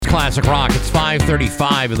Classic Rock. It's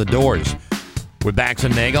 5:35 in the doors with Bax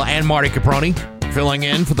and Nagel and Marty Caproni filling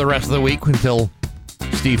in for the rest of the week until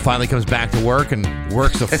Steve finally comes back to work and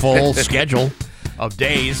works a full schedule of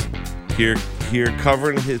days. Here,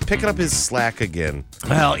 picking up his slack again.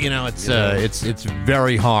 Well, it's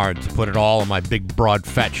very hard to put it all on my big, broad,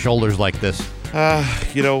 fat shoulders like this. I'm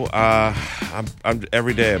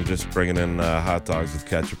every day I'm just bringing in hot dogs with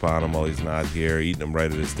ketchup on them while he's not here, eating them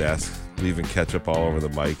right at his desk, leaving ketchup all over the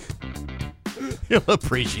mic. You'll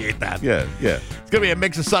appreciate that. Yeah. It's going to be a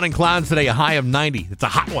mix of sun and clouds today, a high of 90. It's a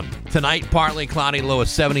hot one. Tonight, partly cloudy, low of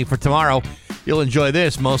 70 for tomorrow. You'll enjoy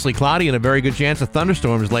this, mostly cloudy and a very good chance of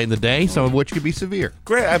thunderstorms late in the day, some of which could be severe.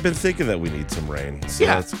 Great. I've been thinking that we need some rain, so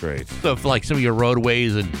that's great. So if like some of your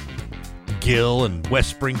roadways in Gill and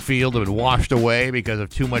West Springfield have been washed away because of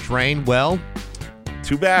too much rain, well,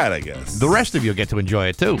 too bad, I guess. The rest of you get to enjoy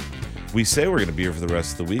it, too. We say we're going to be here for the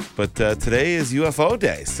rest of the week, but today is UFO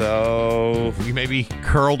Day, so... We may be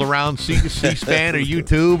curled around C-SPAN or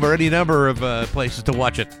YouTube or any number of places to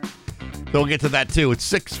watch it. So we'll get to that, too. It's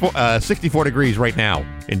 64 degrees right now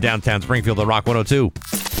in downtown Springfield at Rock 102.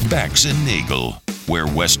 Bax and Nagel, where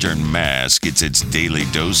Western Mass gets its daily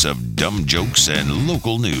dose of dumb jokes and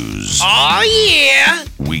local news. Oh, yeah!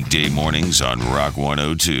 Weekday mornings on Rock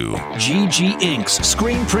 102. GG Inks,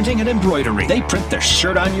 screen printing and embroidery. They print their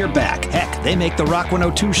shirt on your back. Heck, they make the Rock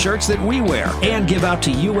 102 shirts that we wear and give out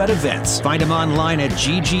to you at events. Find them online at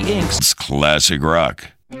GG Inks. It's classic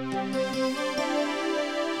rock.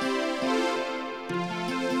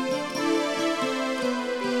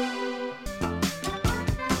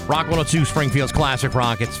 Rock 102, Springfield's Classic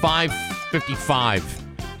Rock. It's 5:55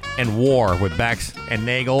 and war with Bax and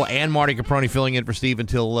Nagel and Marty Caproni filling in for Steve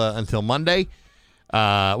until Monday.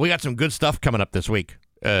 We got some good stuff coming up this week.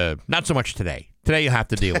 Not so much today. Today you have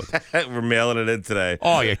to deal with. We're mailing it in today.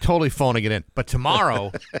 Oh, you're totally phoning it in. But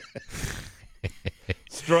tomorrow...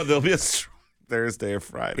 There'll be a Thursday or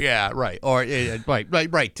Friday. Yeah, right. Or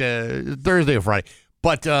right. Thursday or Friday.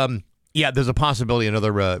 But, there's a possibility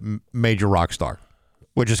another major rock star,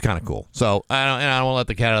 which is kind of cool. So I don't want to let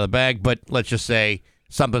the cat out of the bag, but let's just say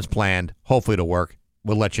something's planned. Hopefully it'll work.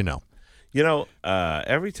 We'll let you know.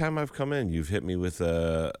 Every time I've come in, you've hit me with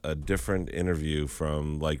a different interview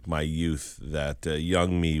from like my youth that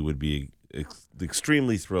young me would be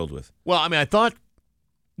extremely thrilled with. Well, I mean, I thought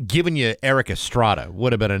giving you Eric Estrada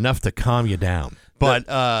would have been enough to calm you down. But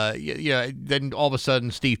then all of a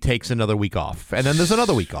sudden Steve takes another week off, and then there's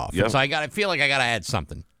another week off. Yep. So I feel like I got to add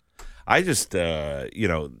something. I just, the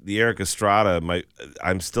Eric Estrada,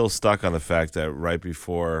 I'm still stuck on the fact that right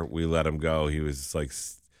before we let him go, he was like,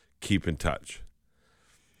 keep in touch.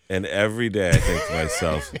 And every day I think to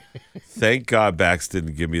myself, thank God Bax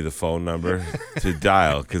didn't give me the phone number to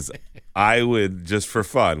dial, because I would, just for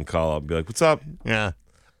fun, call up and be like, what's up? Yeah.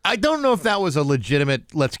 I don't know if that was a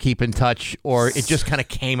legitimate let's keep in touch or it just kind of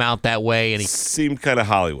came out that way. And he seemed kind of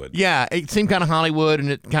Hollywood. Yeah, it seemed kind of Hollywood, and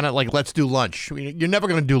it kind of like, let's do lunch. I mean, you're never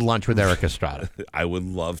going to do lunch with Eric Estrada. I would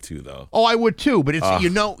love to, though. Oh, I would too, but it's you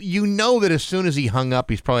know that as soon as he hung up,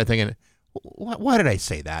 he's probably thinking, why did I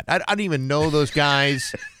say that? I didn't even know those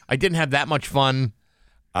guys. I didn't have that much fun.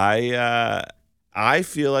 I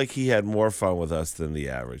feel like he had more fun with us than the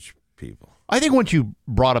average people. I think once you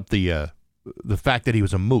brought up the fact that he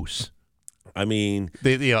was a moose. I mean,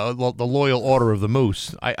 the loyal order of the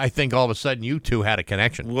moose. I think all of a sudden you two had a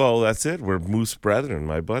connection. Well, that's it. We're moose brethren,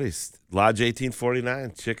 my buddies. Lodge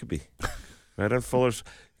 1849, Chicopee. Right on Fuller's.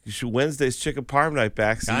 Wednesday's chicken parm night,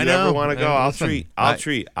 Back. So you ever want to go? I'll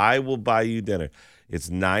treat. I will buy you dinner. It's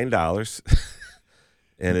 $9,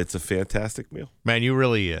 and it's a fantastic meal. Man, you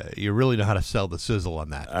really know how to sell the sizzle on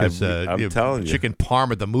that. I'm telling you, chicken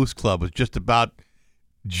parm at the Moose Club was just about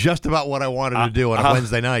what I wanted to do on a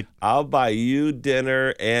Wednesday night. I'll buy you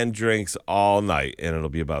dinner and drinks all night, and it'll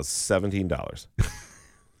be about $17.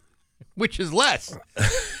 Which is less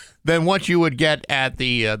than what you would get at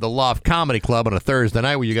the Loft Comedy Club on a Thursday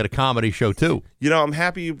night where you get a comedy show, too. I'm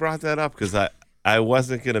happy you brought that up because I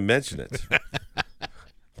wasn't going to mention it.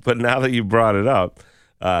 But now that you brought it up,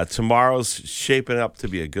 tomorrow's shaping up to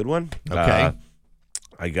be a good one. Okay.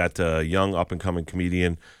 I got a young up-and-coming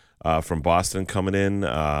comedian from Boston coming in,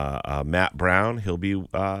 Matt Brown. He'll be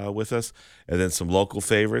with us. And then some local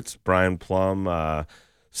favorites, Brian Plum,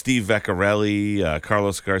 Steve Vecchiarelli,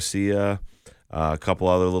 Carlos Garcia, a couple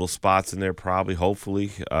other little spots in there probably,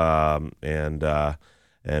 hopefully, and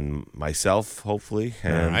myself, hopefully.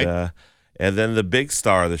 And right. And then the big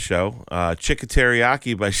star of the show, Chicken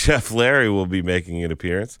Teriyaki by Chef Larry, will be making an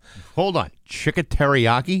appearance. Hold on. Chicken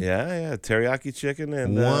teriyaki? Yeah, teriyaki chicken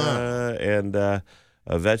and wow.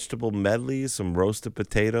 a vegetable medley, some roasted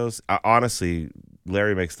potatoes. Honestly,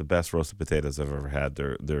 Larry makes the best roasted potatoes I've ever had.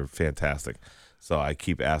 They're fantastic. So I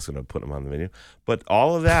keep asking to put them on the menu. But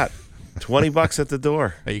all of that, $20 at the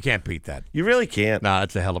door. You can't beat that. You really can't. No,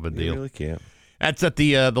 that's a hell of a deal. You really can't. That's at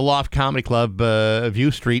the Loft Comedy Club, View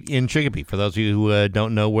Street in Chicopee. For those of you who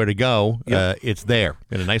don't know where to go, it's there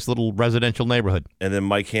in a nice little residential neighborhood. And then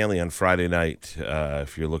Mike Hanley on Friday night.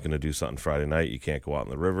 If you're looking to do something Friday night, you can't go out in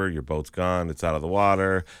the river. Your boat's gone. It's out of the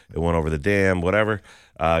water. It went over the dam, whatever.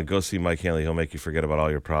 Go see Mike Hanley. He'll make you forget about all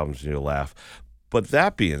your problems and you'll laugh. But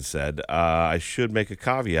that being said, I should make a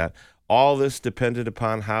caveat. All this depended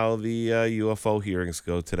upon how the UFO hearings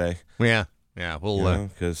go today. Yeah,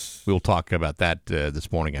 we'll talk about that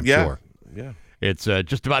this morning, I'm sure. Yeah. It's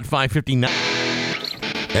just about 5:59.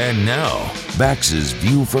 And now, Bax's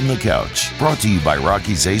View from the Couch, brought to you by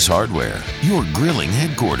Rocky's Ace Hardware, your grilling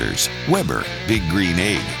headquarters, Weber, Big Green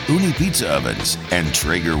Egg, Uni Pizza Ovens, and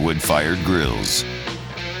Traeger wood-fired grills.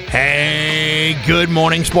 Hey, good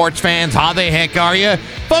morning, sports fans. How the heck are you?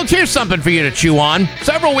 Folks, here's something for you to chew on.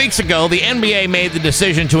 Several weeks ago, the NBA made the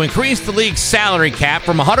decision to increase the league's salary cap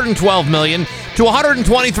from $112 million to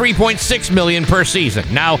 $123.6 million per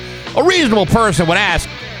season. Now, a reasonable person would ask,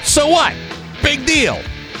 so what? Big deal.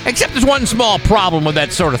 Except there's one small problem with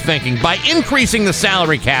that sort of thinking. By increasing the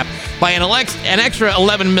salary cap by an extra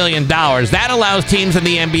 $11 million, that allows teams in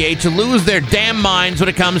the NBA to lose their damn minds when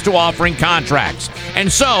it comes to offering contracts.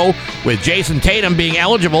 And so, with Jason Tatum being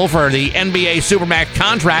eligible for the NBA Supermax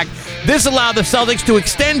contract, this allowed the Celtics to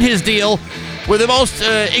extend his deal with the most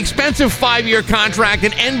expensive 5-year contract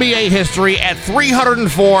in NBA history at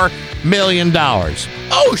 $304 million.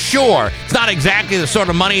 Oh, sure, it's not exactly the sort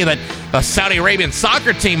of money that a Saudi Arabian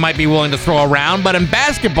soccer team might be willing to throw around, but in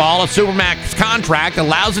basketball, a Supermax contract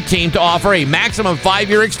allows a team to offer a maximum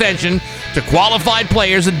 5-year extension to qualified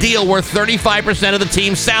players, a deal worth 35% of the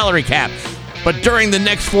team's salary cap. But during the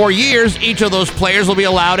next 4 years, each of those players will be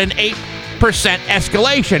allowed an 8%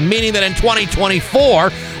 escalation, meaning that in 2024,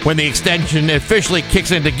 when the extension officially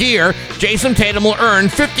kicks into gear, Jason Tatum will earn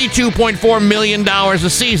 $52.4 million a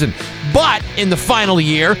season. But in the final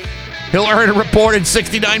year, he'll earn a reported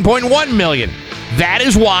 $69.1 million. That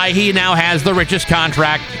is why he now has the richest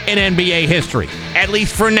contract in NBA history, at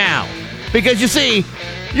least for now. Because you see,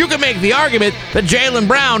 you can make the argument that Jaylen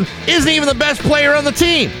Brown isn't even the best player on the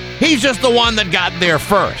team. He's just the one that got there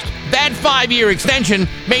first. That 5-year extension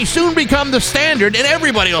may soon become the standard, and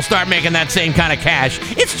everybody will start making that same kind of cash.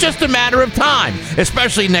 It's just a matter of time,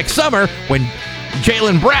 especially next summer when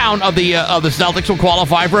Jaylen Brown of the Celtics will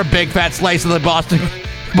qualify for a big fat slice of the Boston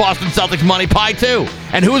Celtics money pie, too.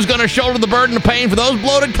 And who's going to shoulder the burden of paying for those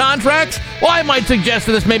bloated contracts? Well, I might suggest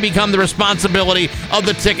that this may become the responsibility of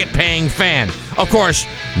the ticket-paying fan. Of course,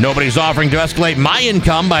 nobody's offering to escalate my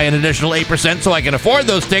income by an additional 8% so I can afford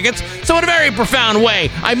those tickets. So in a very profound way,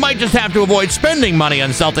 I might just have to avoid spending money on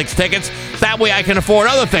Celtics tickets. That way I can afford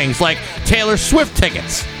other things like Taylor Swift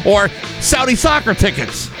tickets or Saudi soccer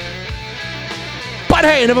tickets. But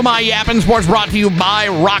hey, enough of my yapping. Sports brought to you by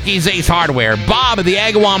Rocky's Ace Hardware. Bob of the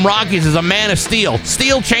Agawam Rockies is a man of steel.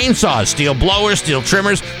 Steel chainsaws, steel blowers, steel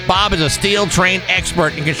trimmers. Bob is a steel-trained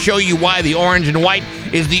expert and can show you why the orange and white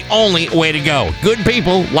is the only way to go. Good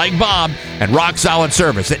people like Bob and rock-solid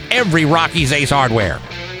service at every Rocky's Ace Hardware.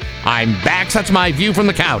 I'm Bax. That's my view from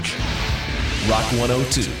the couch. Rock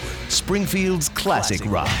 102, Springfield's classic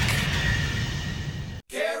rock.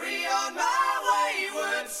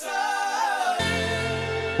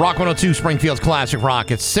 Rock 102, Springfield's classic rock.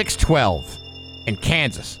 It's 6:12 in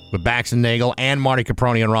Kansas with Bax and Nagel and Marty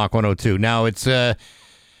Caproni on Rock 102. Now, it's I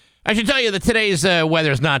should tell you that today's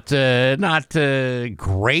weather's not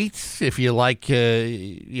great. If you like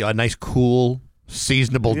a nice, cool,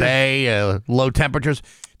 seasonable day, low temperatures.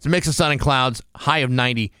 It's a mix of sun and clouds, high of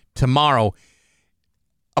 90. Tomorrow,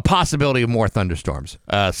 a possibility of more thunderstorms,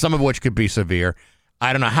 some of which could be severe.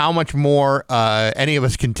 I don't know how much more any of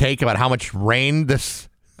us can take about how much rain this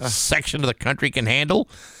section of the country can handle.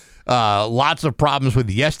 Lots of problems with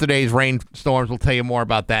yesterday's rainstorms. We'll tell you more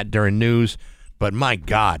about that during news. But my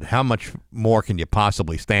God, how much more can you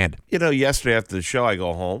possibly stand? You know, yesterday after the show, I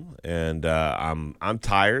go home and I'm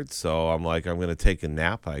tired, so I'm like, I'm going to take a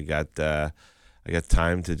nap. I got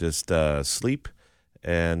time to just sleep,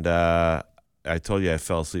 and I told you I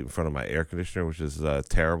fell asleep in front of my air conditioner, which is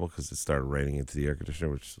terrible because it started raining into the air conditioner,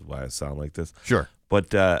 which is why I sound like this. Sure.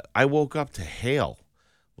 But I woke up to hail,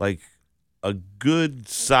 like a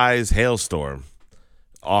good-sized hailstorm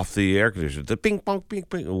off the air conditioner. The ping, pong, ping,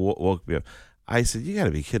 ping, woke me up. I said, you got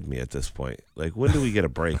to be kidding me at this point. Like, when do we get a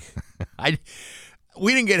break?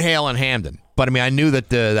 we didn't get hail in Hamden, but I mean, I knew that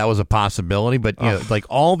that was a possibility. But you know, like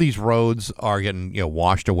all these roads are getting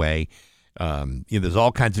washed away. There's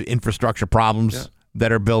all kinds of infrastructure problems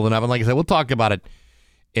that are building up, and like I said, we'll talk about it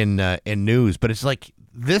in news. But it's like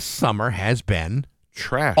this summer has been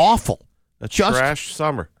trash, awful, just trash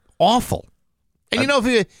summer, awful. And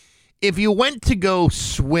if you went to go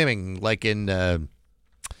swimming, like in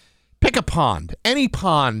pick a pond, any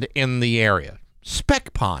pond in the area.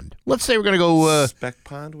 Speck Pond. Let's say we're going to go... Speck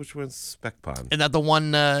Pond? Which one's Speck Pond? Isn't that the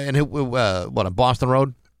one on Boston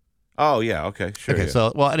Road? Oh, yeah. Okay, sure. Okay, yeah.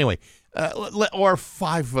 so, well, anyway, or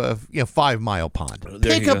 5 Mile Pond.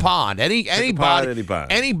 Pick a pond. Any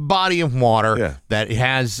body of water that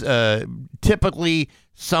has typically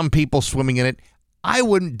some people swimming in it. I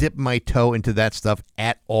wouldn't dip my toe into that stuff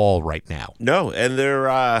at all right now. No, and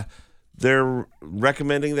they're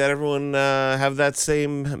recommending that everyone have that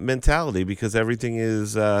same mentality because everything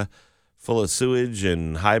is full of sewage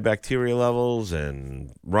and high bacteria levels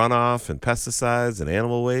and runoff and pesticides and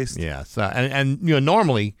animal waste. Yeah, so, and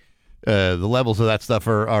normally the levels of that stuff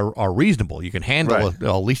are reasonable. You can handle at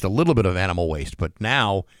least a little bit of animal waste, but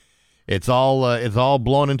now it's all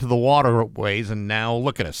blown into the waterways, and now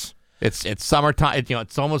look at us. It's summertime.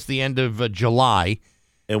 It's almost the end of July,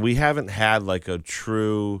 and we haven't had like a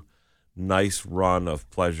true nice run of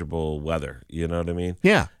pleasurable weather. You know what I mean?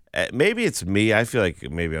 Yeah. Maybe it's me. I feel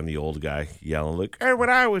like maybe I'm the old guy yelling, like, hey, when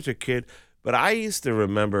I was a kid. But I used to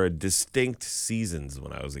remember distinct seasons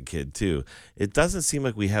when I was a kid, too. It doesn't seem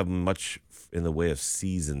like we have much in the way of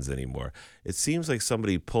seasons anymore. It seems like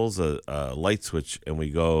somebody pulls a light switch and we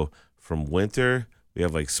go from winter, we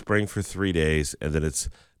have like spring for 3 days, and then it's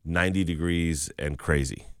 90 degrees and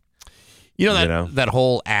crazy. That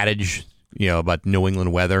whole adage, about New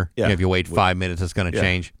England weather, if you wait 5 minutes, it's going to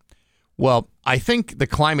change. Well, I think the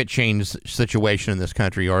climate change situation in this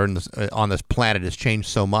country or on this planet has changed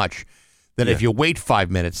so much that if you wait 5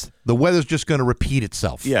 minutes, the weather's just going to repeat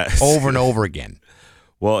itself over and over again.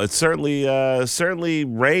 Well, it's certainly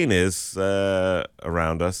rain is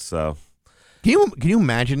around us. So, can you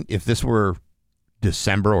imagine if this were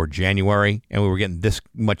December or January and we were getting this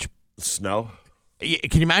much snow? Can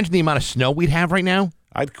you imagine the amount of snow we'd have right now?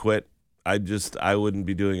 I'd quit. I wouldn't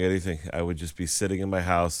be doing anything. I would just be sitting in my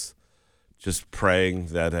house, just praying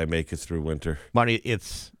that I make it through winter. Marty,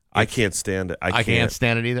 I can't stand it. I can't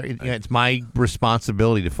stand it either. It's my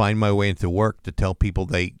responsibility to find my way into work to tell people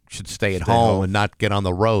they should stay at home and not get on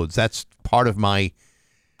the roads. That's part of my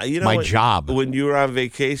job. When you were on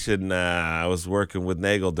vacation, I was working with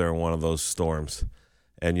Nagel during one of those storms.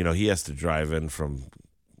 And, he has to drive in from,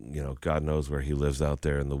 God knows where he lives out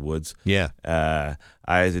there in the woods. Yeah. I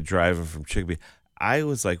had to drive in from Chicopee. I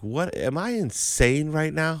was like, what? Am I insane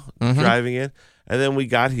right now driving in? And then we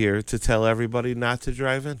got here to tell everybody not to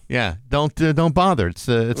drive in. Yeah, don't bother. It's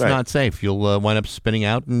not safe. You'll wind up spinning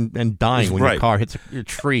out and dying when your car hits a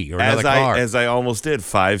tree or another car. As I almost did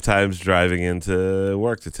 5 times driving into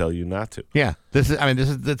work to tell you not to. Yeah, this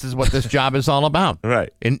is what this job is all about.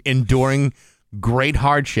 Right, enduring great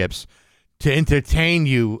hardships to entertain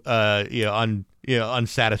you,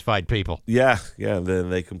 unsatisfied people. Yeah. Then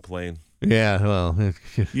they complain. Yeah, well,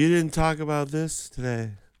 you didn't talk about this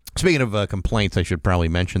today. Speaking of complaints, I should probably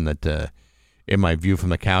mention that in my view from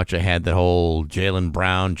the couch, I had the whole Jaylen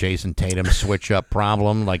Brown, Jason Tatum switch-up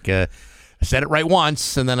problem. Like, I said it right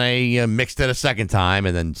once, and then I mixed it a second time,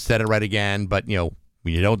 and then said it right again. But, when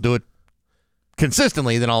you don't do it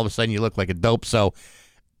consistently, then all of a sudden you look like a dope. So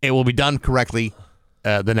it will be done correctly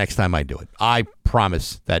the next time I do it. I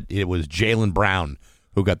promise that it was Jaylen Brown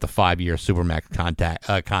who got the 5-year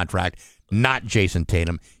Supermax contract, not Jason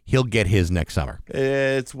Tatum. He'll get his next summer.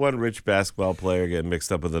 It's one rich basketball player getting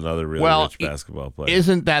mixed up with another really rich basketball player.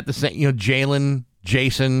 Isn't that the same? Jaylen,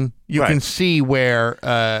 Jason, you can see where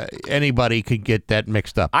anybody could get that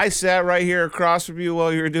mixed up. I sat right here across from you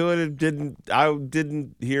while you were doing it. I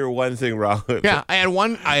didn't hear one thing wrong with it. Yeah, I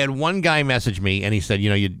had one guy message me, and he said,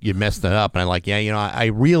 you messed it up. And I'm like, I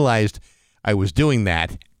realized I was doing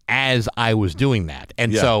that as I was doing that.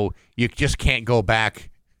 And so you just can't go back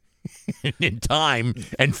in time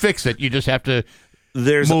and fix it. You just have to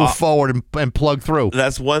move forward and plug through.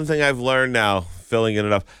 That's one thing I've learned now, filling in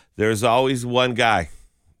enough. There's always one guy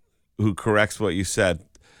who corrects what you said.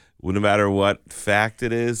 No matter what fact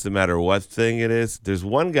it is, no matter what thing it is, there's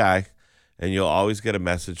one guy, and you'll always get a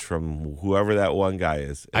message from whoever that one guy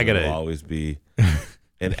is. It'll always be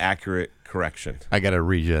an accurate correction. I got to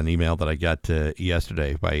read you an email that I got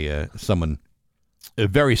yesterday by someone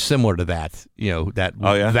very similar to that.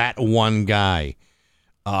 That one guy.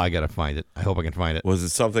 Oh, I got to find it. I hope I can find it. Was it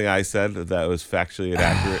something I said that was factually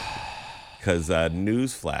inaccurate? Because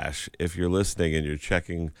newsflash, if you're listening and you're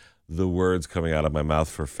checking the words coming out of my mouth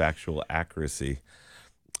for factual accuracy,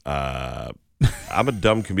 I'm a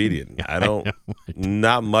dumb comedian.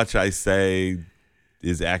 Not much I say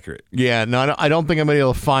is accurate. Yeah, no, I don't think I'm going to be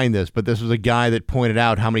able to find this, but this was a guy that pointed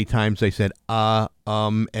out how many times they said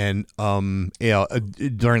during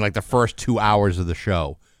like the first 2 hours of the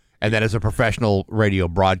show. And that as a professional radio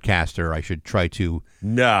broadcaster, I should try to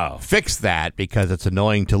fix that because it's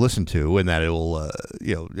annoying to listen to, and that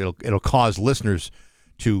it'll cause listeners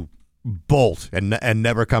to bolt and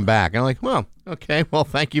never come back. And I'm like, well, okay, well,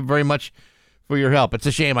 thank you very much for your help. It's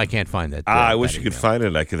a shame I can't find that. I wish you could find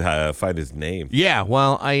it. I could find his name. Yeah,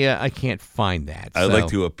 well, I can't find that. I'd like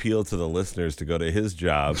to appeal to the listeners to go to his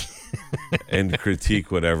job and critique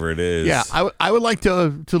whatever it is. Yeah, I would like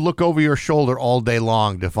to look over your shoulder all day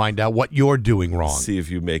long to find out what you're doing wrong. See if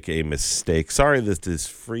you make a mistake. Sorry that this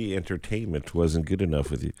free entertainment wasn't good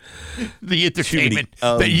enough with you. The entertainment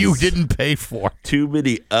that you didn't pay for. Too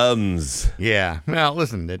many ums. Yeah. Well,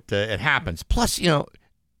 listen, it happens. Plus,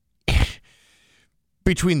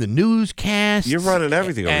 between the newscasts, you're running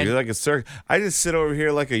everything over. You're like a circus. I just sit over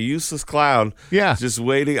here like a useless clown. Yeah, just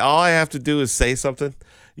waiting. All I have to do is say something.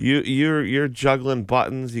 You're juggling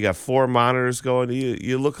buttons. You got 4 monitors going.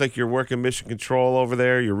 You look like you're working mission control over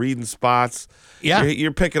there. You're reading spots. Yeah,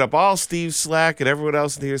 you're picking up all Steve's slack and everyone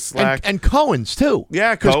else in here's slack and Cohen's too.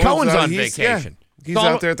 Yeah, because Cohen's on vacation. Yeah. He's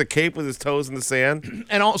out there at the Cape with his toes in the sand.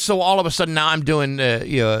 And also, all of a sudden, now I'm doing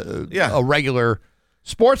a regular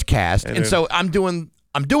sportscast, and so I'm doing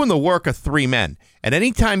the work of 3 men. And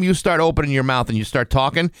anytime you start opening your mouth and you start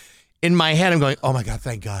talking, in my head I'm going, oh my God,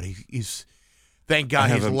 thank God he's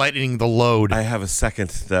lightening the load. I have a second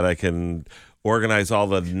that I can organize all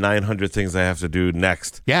the 900 things I have to do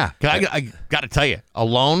next. Yeah, I got to tell you,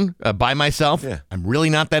 alone by myself, I'm really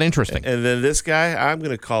not that interesting. And then this guy, I'm going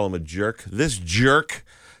to call him a jerk. This jerk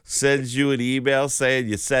sends you an email saying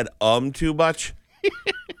you said too much.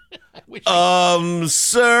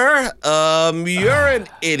 Sir, you're an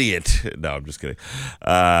idiot. No, I'm just kidding.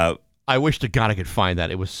 I wish to God I could find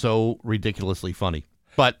that. It was so ridiculously funny.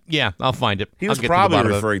 But, yeah, I'll find it. He was probably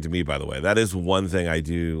referring to me, by the way. That is one thing I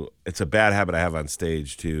do. It's a bad habit I have on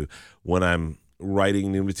stage, too. When I'm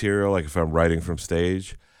writing new material, like if I'm writing from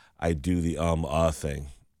stage, I do the thing.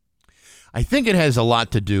 I think it has a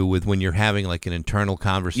lot to do with when you're having like an internal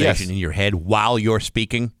conversation in your head while you're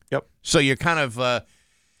speaking. Yep. So you're kind of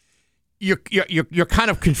you're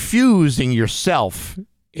kind of confusing yourself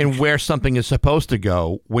in where something is supposed to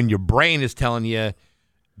go when your brain is telling you,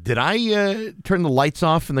 did I turn the lights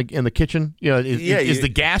off in the kitchen? Is the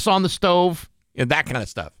gas on the stove? That kind of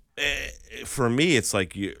stuff. For me, it's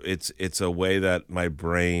like it's a way that my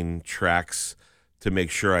brain tracks to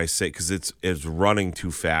make sure I say, because it's running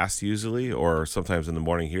too fast usually, or sometimes in the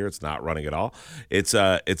morning here it's not running at all. It's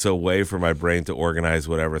a way for my brain to organize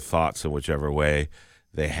whatever thoughts in whichever way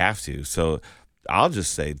they have to. So I'll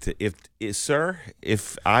just say,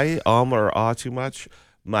 if I or ah too much,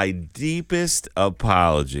 my deepest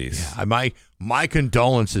apologies. Yeah, my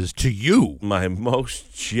condolences to you. My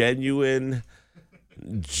most genuine.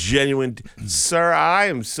 Sir, I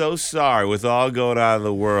am so sorry with all going on in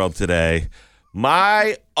the world today.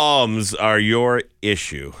 My are your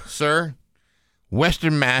issue. Sir,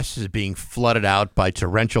 Western Mass is being flooded out by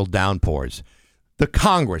torrential downpours. The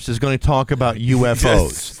Congress is going to talk about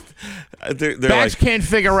UFOs. Bags can't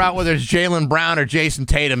figure out whether it's Jaylen Brown or Jason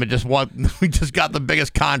Tatum. We just got the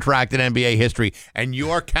biggest contract in NBA history, and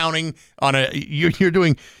you're counting on you're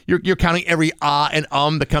counting every and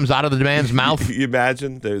that comes out of the man's mouth. You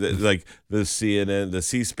imagine like the CNN, the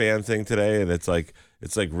C-SPAN thing today, and it's like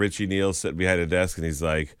Richie Neal sitting behind a desk, and he's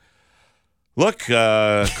like, look,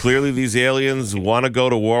 clearly these aliens want to go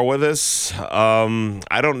to war with us.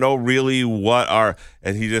 I don't know really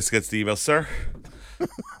and he just gets the email, sir,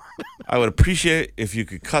 I would appreciate if you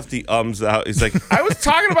could cut the out. He's like, I was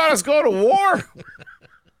talking about us going to war.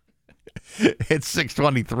 It's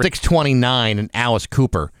 6:23. 6:29, and Alice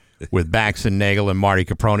Cooper with Bax and Nagel and Marty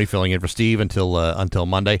Caproni filling in for Steve until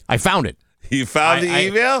Monday. I found it. You found the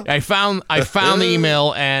email? I found the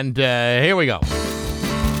email, and here we go.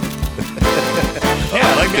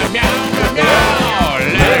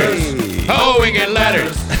 Letters. Oh, we get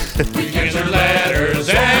letters. We get your letters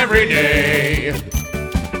every day.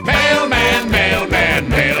 Mailman, mail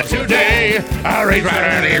it today. I'll read right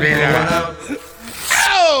out.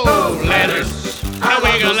 Oh, letters. Oh,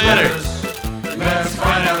 we got letters. Let's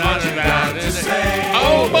find out what you got to say.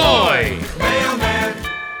 Oh, boy. Mailman,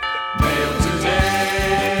 mail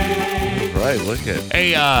today. Right, look at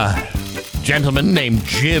A gentleman named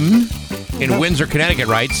Jim in Windsor, Connecticut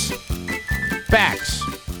writes, Bax,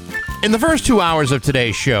 In the first 2 hours of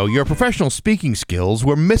today's show, your professional speaking skills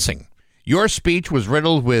were missing. Your speech was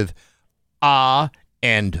riddled with and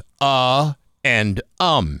and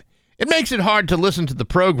It makes it hard to listen to the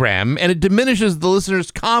program, and it diminishes the listener's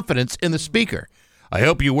confidence in the speaker. I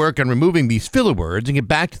hope you work on removing these filler words and get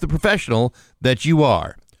back to the professional that you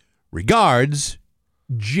are. Regards,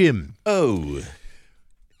 Jim. Oh.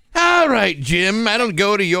 All right, Jim, I don't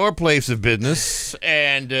go to your place of business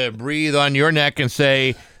and breathe on your neck and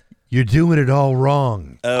say, you're doing it all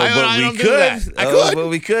wrong. I don't could. do that. I could. But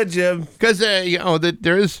we could, Jim. Because,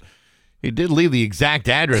 he did leave the exact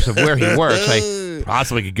address of where he works. I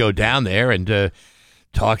possibly could go down there and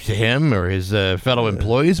talk to him or his fellow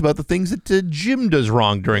employees about the things that Jim does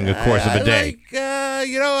wrong during the course of a day.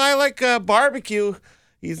 I like barbecue.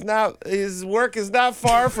 His work is not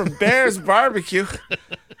far from Bear's Barbecue.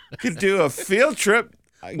 Could do a field trip.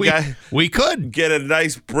 We could. Get a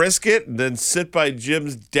nice brisket and then sit by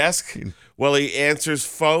Jim's desk while he answers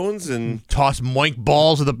phones and toss moink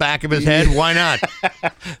balls at the back of his head. Why not?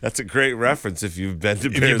 That's a great reference if you've been to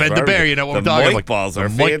Bear's If you've been to Barbecue. Bear, you know what I'm the talking moink about. balls are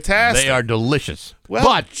The moink- fantastic. They are delicious. Well,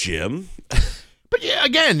 but Jim. But yeah,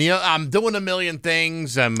 again, I'm doing a million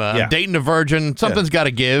things. I'm Yeah. dating a virgin. Something's got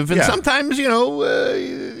to give, and Yeah. sometimes,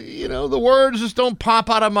 the words just don't pop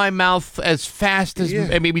out of my mouth as fast as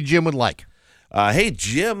maybe Jim would like. Hey,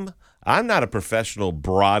 Jim, I'm not a professional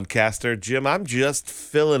broadcaster, Jim. I'm just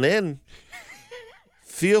filling in.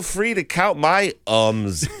 Feel free to count my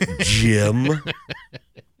Jim.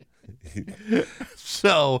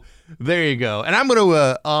 So there you go. And I'm going to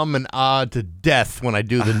and ah to death when I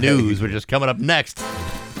do the news, which is coming up next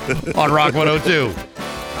on Rock 102.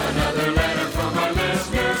 Another letter from our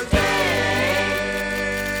listener today.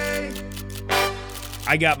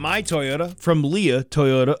 I got my Toyota from Leah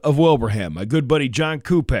Toyota of Wilbraham. My good buddy John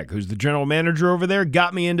Kupek, who's the general manager over there,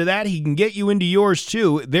 got me into that. He can get you into yours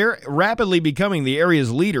too. They're rapidly becoming the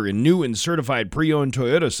area's leader in new and certified pre-owned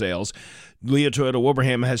Toyota sales. Leah Toyota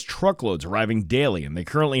Wilbraham has truckloads arriving daily, and they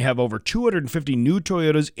currently have over 250 new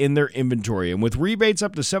Toyotas in their inventory. And with rebates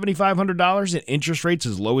up to $7,500 and interest rates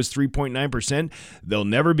as low as 3.9%, there'll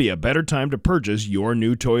never be a better time to purchase your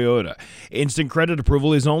new Toyota. Instant credit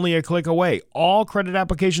approval is only a click away. All credit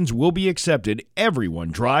applications will be accepted. Everyone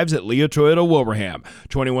drives at Leah Toyota Wilbraham,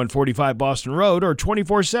 2145 Boston Road, or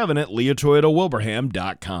 24/7 at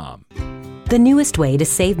leahtoyotawilbraham.com. The newest way to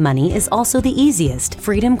save money is also the easiest.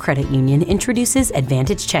 Freedom Credit Union introduces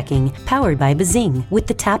Advantage Checking, powered by Bazing. With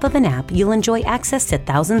the tap of an app, you'll enjoy access to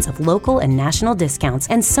thousands of local and national discounts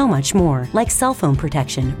and so much more, like cell phone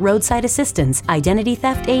protection, roadside assistance, identity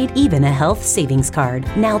theft aid, even a health savings card.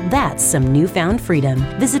 Now that's some newfound freedom.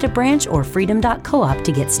 Visit a branch or freedom.coop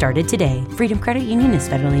to get started today. Freedom Credit Union is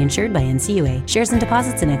federally insured by NCUA. Shares and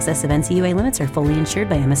deposits in excess of NCUA limits are fully insured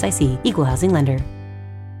by MSIC, Equal Housing Lender.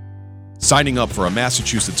 Signing up for a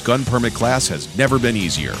Massachusetts gun permit class has never been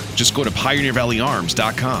easier. Just go to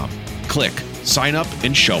PioneerValleyArms.com. Click, sign up,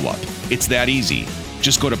 and show up. It's that easy.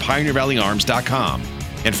 Just go to PioneerValleyArms.com.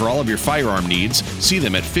 And for all of your firearm needs, see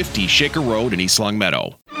them at 50 Shaker Road in East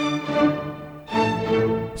Longmeadow.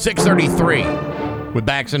 6:33 with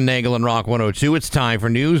Bax and Nagel and Rock 102. It's time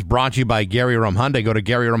for news brought to you by Gary Rum Hyundai. Go to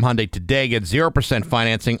Gary Rum Hyundai today. Get 0%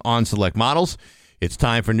 financing on select models. It's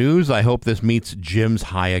time for news. I hope this meets Jim's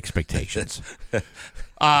high expectations.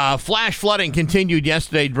 Flash flooding continued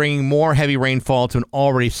yesterday, bringing more heavy rainfall to an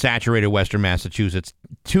already saturated western Massachusetts.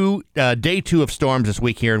 Day two of storms this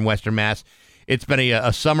week here in western Mass. It's been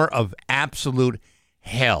a summer of absolute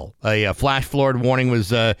hell. A flash flood warning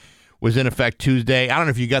was in effect Tuesday. I don't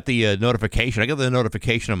know if you got the notification. I got the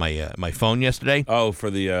notification on my phone yesterday. Oh,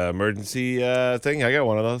 for the emergency thing? I got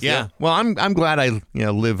one of those. Yeah. Well, I'm glad I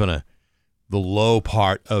live in the low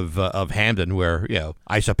part of Hamden, where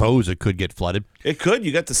I suppose it could get flooded. It could.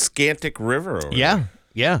 You got the Scantic River over there.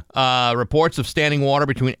 Yeah. Reports of standing water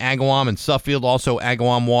between Agawam and Suffield. Also,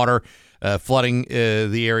 Agawam water flooding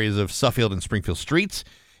the areas of Suffield and Springfield streets.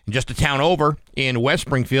 And just a town over in West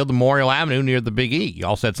Springfield, Memorial Avenue near the Big E. You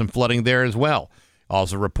also had some flooding there as well.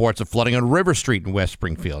 Also, reports of flooding on River Street in West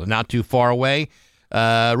Springfield. And not too far away,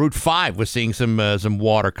 Route 5 was seeing some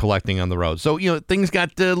water collecting on the road. So, things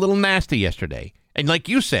got a little nasty yesterday. And like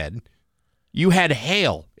you said, you had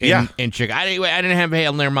hail in Chicago. I didn't have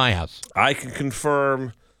hail near my house. I can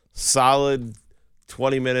confirm solid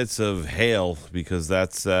 20 minutes of hail because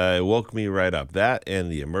that's it woke me right up. That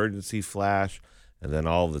and the emergency flash and then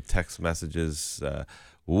all the text messages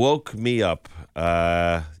woke me up.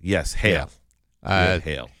 Yes, hail. Yeah.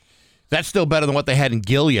 Hail. That's still better than what they had in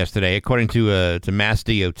Gill yesterday, according to Mass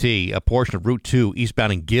DOT. A portion of Route 2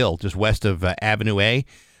 eastbound in Gill, just west of Avenue A,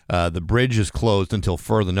 The bridge is closed until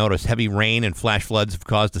further notice. Heavy rain and flash floods have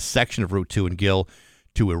caused a section of Route 2 in Gill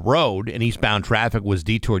to erode, and eastbound traffic was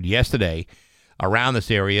detoured yesterday around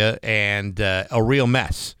this area, and a real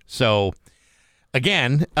mess. So,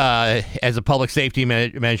 again, as a public safety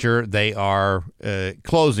measure, they are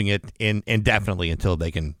closing it indefinitely until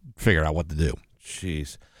they can figure out what to do.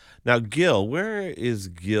 Jeez. Now, Gill, where is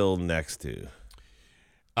Gill next to?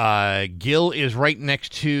 Gill is right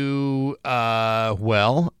next to,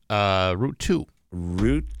 Route 2.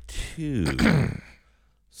 Route 2.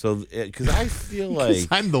 So, because I feel like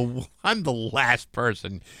I'm the last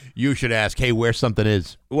person you should ask, hey, where something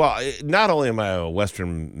is. Well, not only am I a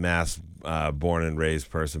Western Mass born and raised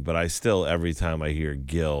person, but I still, every time I hear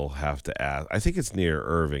Gill, have to ask. I think it's near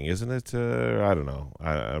Irving, isn't it? I don't know.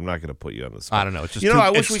 I'm not going to put you on the spot. I don't know. It's just I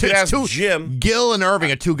wish we could ask Jim. Gil and Irving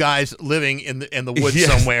are two guys living in the woods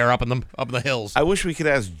Yes. somewhere up in the hills. I wish we could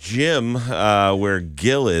ask Jim where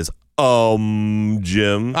Gill is.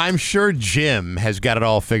 Jim. I'm sure Jim has got it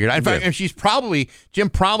all figured out. In fact, Jim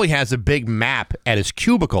probably has a big map at his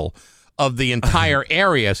cubicle of the entire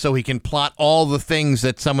area so he can plot all the things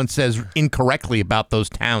that someone says incorrectly about those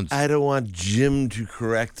towns. I don't want Jim to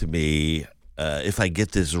correct me if I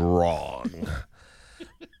get this wrong.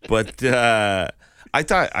 But I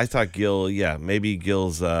thought Gill, maybe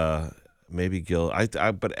Gill's maybe Gill.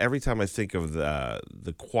 But every time I think of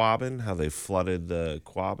the Quabbin, how they flooded the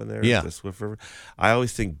Quabbin there, the Swift River, I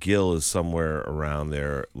always think Gill is somewhere around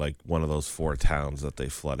there, like one of those 4 towns that they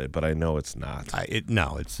flooded. But I know it's not. But it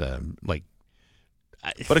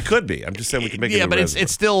could be. I'm just saying we can make it. Yeah, but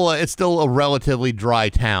it's still a relatively dry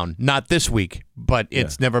town. Not this week, but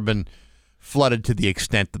it's never been flooded to the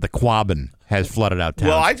extent that the Quabbin has flooded out towns.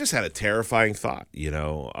 Well, I just had a terrifying thought.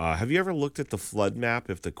 Have you ever looked at the flood map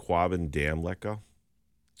if the Quabbin Dam let go?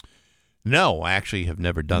 No, I actually have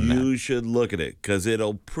never done that. You should look at it because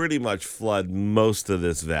it'll pretty much flood most of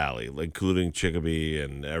this valley, including Chicopee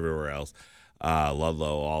and everywhere else,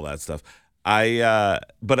 Ludlow, all that stuff.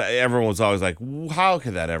 But everyone was always like, "How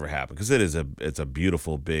could that ever happen?" Because it's a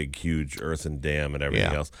beautiful, big, huge earthen dam and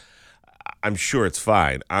everything else. I'm sure it's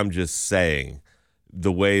fine. I'm just saying,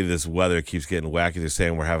 the way this weather keeps getting wacky, they're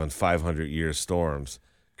saying we're having 500-year storms.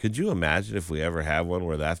 Could you imagine if we ever have one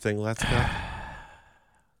where that thing lets go?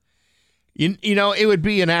 It would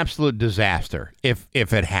be an absolute disaster if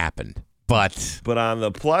it happened. But on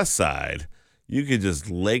the plus side, you could just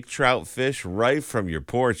lake trout fish right from your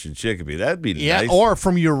porch in Chicopee. That'd be nice. Or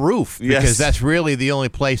from your roof, because that's really the only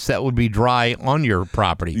place that would be dry on your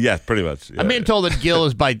property. Yes, pretty much. Yeah. I'm being told that Gill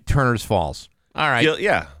is by Turner's Falls. All right. Gill,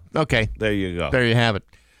 yeah. Okay. There you go. There you have it.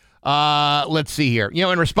 Let's see here.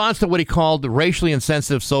 In response to what he called the racially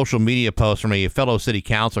insensitive social media post from a fellow city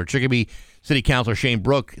councilor, Chicopee City Councilor Shane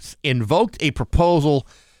Brooks invoked a proposal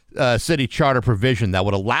city charter provision that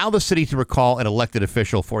would allow the city to recall an elected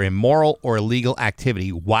official for immoral or illegal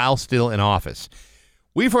activity while still in office.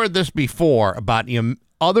 We've heard this before about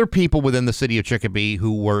other people within the city of Chicopee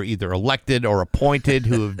who were either elected or appointed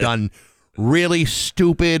who have done really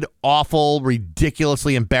stupid, awful,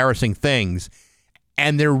 ridiculously embarrassing things,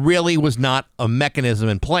 and there really was not a mechanism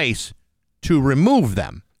in place to remove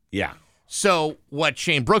them. Yeah. So what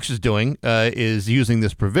Shane Brooks is doing is using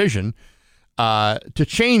this provision to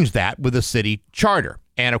change that with a city charter.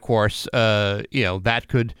 And, of course, that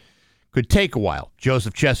could take a while.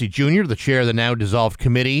 Joseph Chessie Jr., the chair of the now dissolved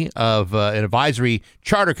committee of an advisory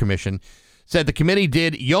charter commission, said the committee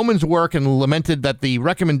did yeoman's work and lamented that the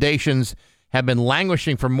recommendations have been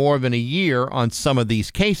languishing for more than a year on some of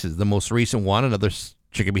these cases. The most recent one, another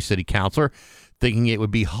Chicopee City councilor, thinking it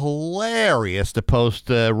would be hilarious to post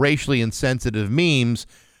racially insensitive memes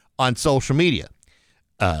on social media.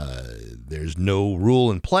 There's no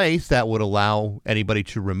rule in place that would allow anybody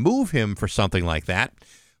to remove him for something like that.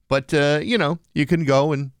 But, you can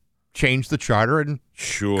go and change the charter and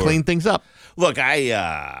clean things up. Look,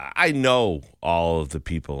 I know all of the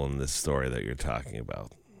people in this story that you're talking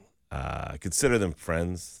about. I consider them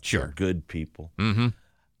friends. Sure. They're good people. Mm-hmm.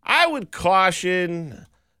 I would caution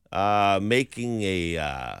making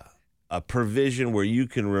a provision where you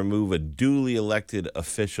can remove a duly elected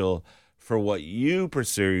official for what you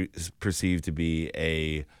perceive to be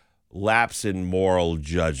a lapse in moral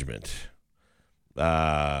judgment.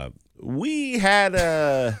 We had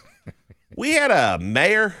a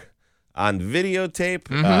mayor on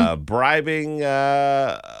videotape bribing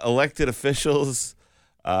elected officials.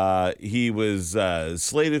 He was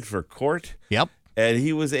slated for court. Yep. And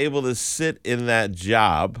he was able to sit in that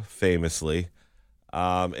job, famously,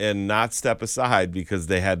 and not step aside because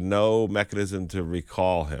they had no mechanism to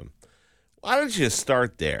recall him. Why don't you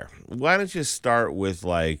start there? Why don't you start with,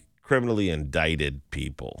 criminally indicted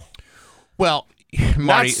people. Well,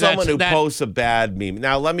 Marty, not someone who posts a bad meme.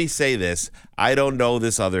 Now, let me say this. I don't know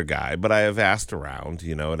this other guy, but I have asked around,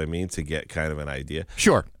 you know what I mean, to get kind of an idea.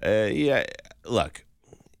 Sure. Yeah, look,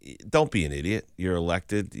 don't be an idiot. You're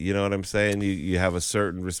elected. You know what I'm saying? You have a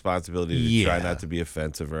certain responsibility to try not to be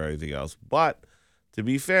offensive or anything else. But to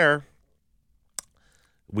be fair,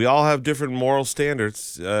 we all have different moral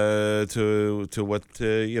standards to what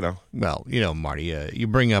you know. Well, Marty, you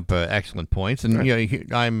bring up excellent points, and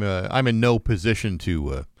I'm in no position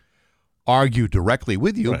to argue directly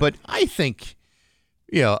with you, but I think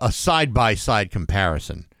a side-by-side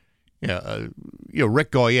comparison.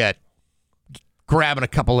 Rick Goyette grabbing a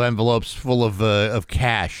couple of envelopes full of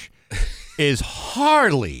cash is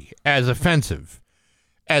hardly as offensive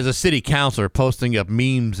as a city councilor posting up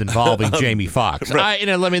memes involving Jamie Foxx.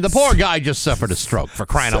 The poor guy just suffered a stroke, for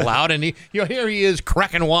crying out loud, and here he is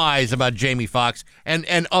cracking wise about Jamie Foxx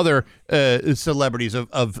and other celebrities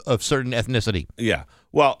of certain ethnicity. Yeah.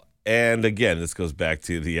 Well, and again, this goes back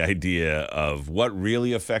to the idea of what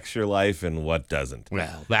really affects your life and what doesn't.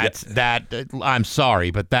 Well, I'm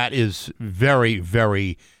sorry, but that is very,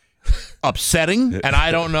 very upsetting, and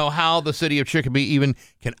I don't know how the city of Chicopee even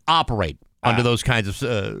can operate under those kinds of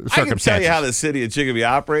circumstances. I can tell you how the city of Chicopee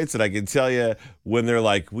operates, and I can tell you when they're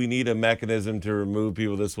like, we need a mechanism to remove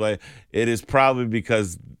people this way. It is probably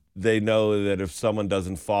because they know that if someone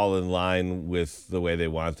doesn't fall in line with the way they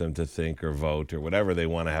want them to think or vote or whatever, they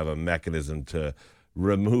want to have a mechanism to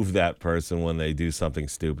remove that person when they do something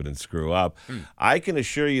stupid and screw up. I can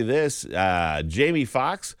assure you this, Jamie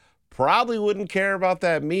Foxx probably wouldn't care about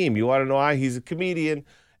that meme. You want to know why? He's a comedian.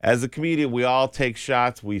 As a comedian, we all take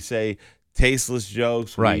shots. We say tasteless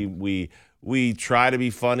jokes. Right. We try to be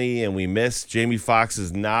funny and we miss. Jamie Foxx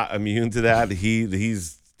is not immune to that.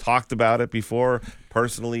 He's talked about it before,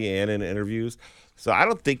 personally and in interviews. So I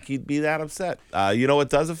don't think he'd be that upset. You know what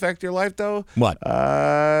does affect your life, though? What?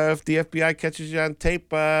 If the FBI catches you on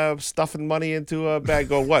tape stuffing money into a bag,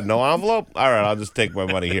 going, what, no envelope? All right, I'll just take my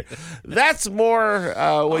money here. That's more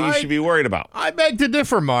what you should be worried about. I beg to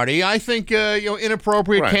differ, Marty. I think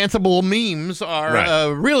inappropriate, cancelable memes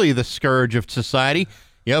are really the scourge of society.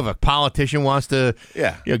 If a politician wants to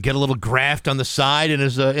get a little graft on the side in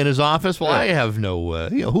his office, well, I have no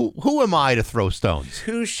who am I to throw stones?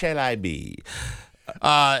 Who shall I be?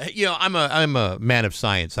 I'm a man of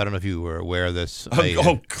science. I don't know if you were aware of this.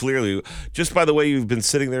 Clearly, just by the way you've been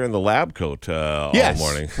sitting there in the lab coat all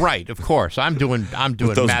morning. Right, of course. I'm doing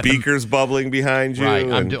with those beakers bubbling behind you. Right,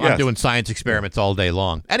 I'm doing science experiments all day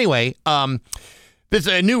long. Anyway, there's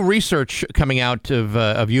a new research coming out of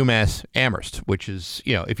UMass Amherst, which is,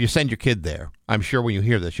 if you send your kid there, I'm sure when you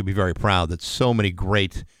hear this, you'll be very proud that so many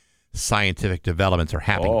great scientific developments are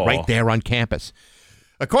happening right there on campus.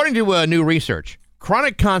 According to new research,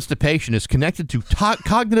 chronic constipation is connected to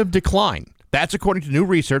cognitive decline. That's according to new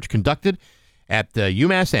research conducted at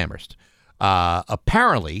UMass Amherst.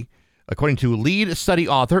 Apparently, according to lead study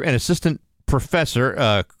author and assistant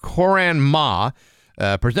professor Coran Ma,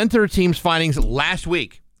 presented her team's findings last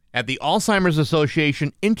week at the Alzheimer's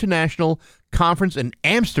Association International Conference in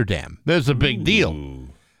Amsterdam. There's a big deal.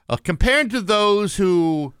 Compared to those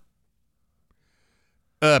who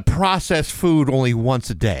process food only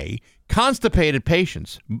once a day, constipated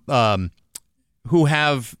patients who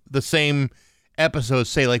have the same episodes,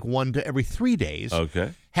 say like 1 to every 3 days,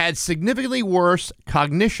 had significantly worse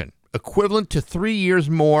cognition, equivalent to 3 years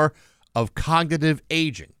more of cognitive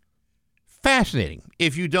aging. Fascinating.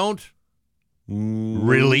 If you don't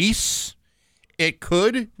release, it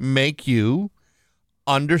could make you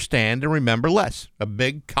understand and remember less. A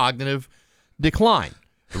big cognitive decline.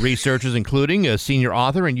 The researchers, including a senior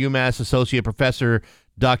author and UMass associate professor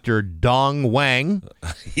Dr. Dong Wang,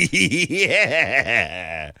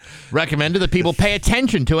 recommended that people pay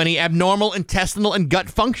attention to any abnormal intestinal and gut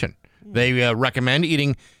function. They recommend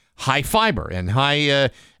eating high fiber and high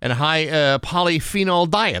polyphenol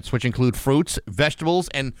diets, which include fruits, vegetables,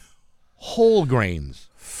 and whole grains.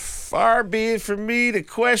 Far be it from me to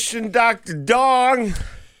question Dr. Dong.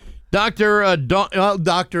 Dr.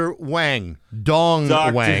 Wang.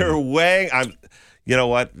 Dr. Wang. You know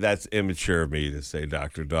what? That's immature of me to say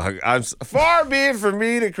Dr. Dong. Far be it from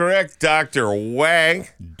me to correct Dr. Wang.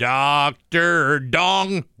 Dr.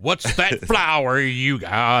 Dong, what's that flower you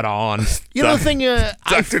got on? The thing,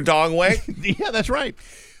 Dr. Dong Wang? Yeah, that's right.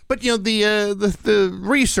 But, the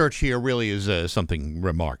research here really is something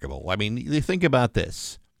remarkable. I mean, you think about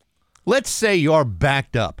this. Let's say you're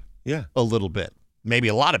backed up a little bit. Maybe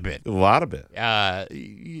a lot of bit. A lot of bit.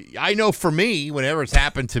 I know for me, whenever it's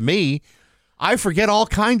happened to me, I forget all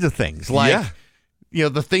kinds of things. Like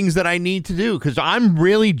the things that I need to do, because I'm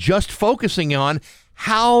really just focusing on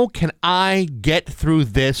how can I get through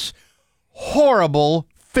this horrible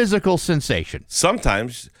physical sensation.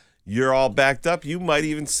 Sometimes you're all backed up. You might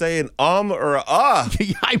even say an or a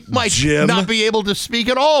I might Jim. not be able to speak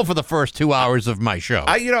at all for the first 2 hours of my show.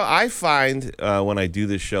 I find when I do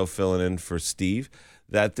this show filling in for Steve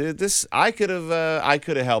that I could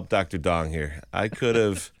have helped Dr. Dong here. I could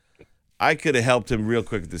have helped him real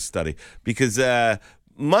quick with this study, because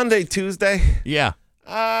Monday, Tuesday, yeah,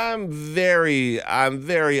 I'm very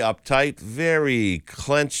uptight, very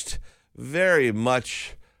clenched, very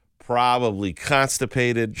much probably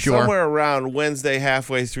constipated. Sure. Somewhere around Wednesday,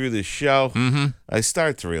 halfway through the show, I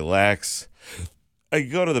start to relax. I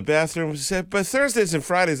go to the bathroom, but Thursdays and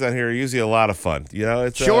Fridays on here are usually a lot of fun.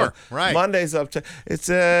 It's sure, right. Mondays up to it's.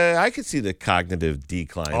 I could see the cognitive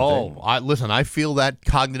decline. thing. Listen, I feel that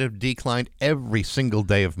cognitive decline every single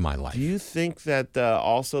day of my life. Do you think that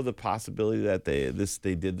also the possibility that they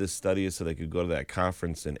did this study so they could go to that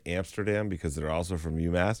conference in Amsterdam because they're also from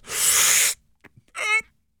UMass?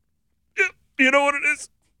 You know what it is?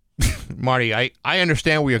 Marty, I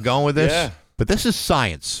understand where you're going with this, Yeah. but this is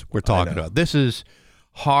science we're talking about. This is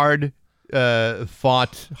hard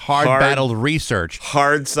fought, hard-battled research.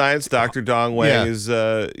 Hard science. Dr. Dong Wang is,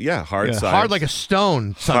 hard science. Hard like a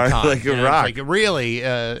stone sometimes. Hard like a rock. Like really,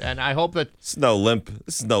 and I hope that... This is no limp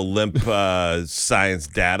science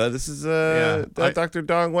data. This is Dr.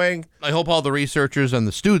 Dong Wang. I hope all the researchers and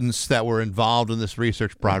the students that were involved in this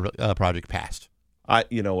research project passed.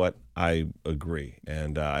 You know what? I agree.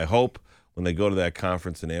 And I hope when they go to that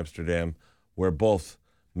conference in Amsterdam, where both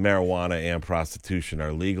marijuana and prostitution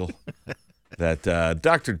are legal, that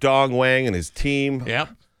Dr. Dong Wang and his team,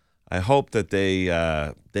 I hope that they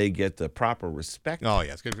get the proper respect. Oh,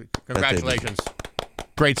 yes. Congratulations.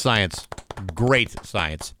 Great science. Great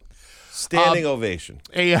science. Standing ovation.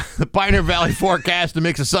 The Pioneer Valley forecast, a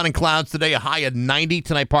mix of sun and clouds today, a high of 90.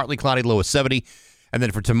 Tonight, partly cloudy, low of 70. And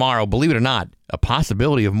then for tomorrow, believe it or not, a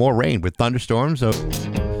possibility of more rain with thunderstorms.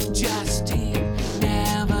 Justine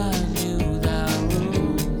never knew the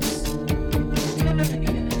rules.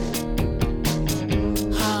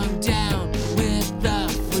 Hung down with the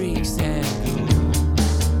freaks and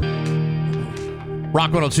ghouls.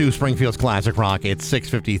 Rock 102, Springfield's Classic Rock. It's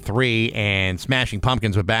 6:53, and Smashing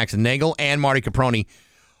Pumpkins with Bax and Nagel and Marty Caproni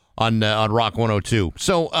on Rock 102.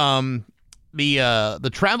 So, the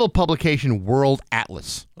travel publication World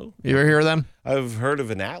Atlas. You ever hear of them? I've heard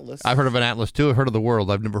of an atlas. I've heard of an atlas, too. I've heard of the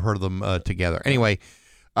world. I've never heard of them together. Anyway,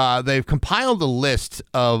 they've compiled a list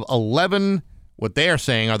of 11, what they are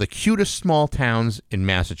saying are the cutest small towns in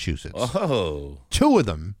Massachusetts. Oh. 2 of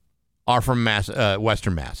them are from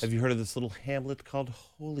Western Mass. Have you heard of this little hamlet called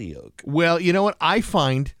Holyoke? Well, you know what? I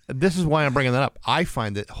find, this is why I'm bringing that up, I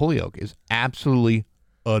find that Holyoke is absolutely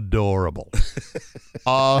adorable.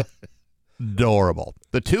 Adorable.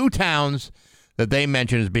 The 2 towns that they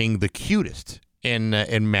mentioned as being the cutest in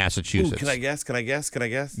Massachusetts. Ooh, can I guess?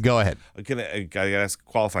 Go ahead. I gotta ask a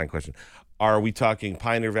qualifying question. Are we talking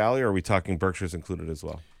Pioneer Valley, or are we talking Berkshire's included as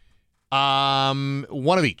well?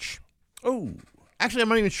 One of each. Oh. Actually, I'm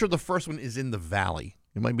not even sure the first one is in the valley.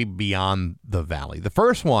 It might be beyond the valley. The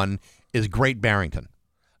first one is Great Barrington.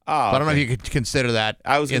 Oh, but I don't know if you could consider that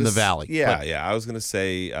in the valley. Yeah. I was going to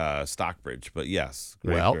say Stockbridge, but yes.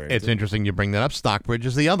 It's interesting you bring that up. Stockbridge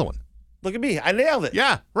is the other one. Look at me. I nailed it.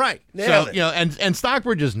 Yeah, right. Nailed it. And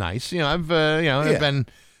Stockbridge is nice. I've been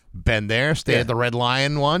there, stayed at the Red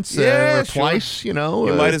Lion once or twice, You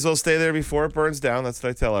might as well stay there before it burns down. That's what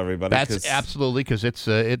I tell everybody. That's absolutely, because it's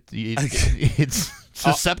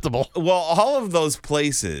susceptible. Well, all of those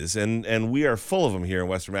places, and we are full of them here in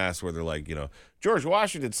Western Mass, where they're like, George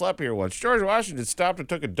Washington slept here once. George Washington stopped and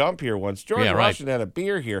took a dump here once. George Washington had a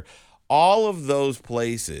beer here. All of those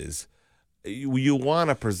places you want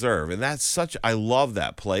to preserve, and I love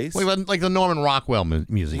that place. Like the Norman Rockwell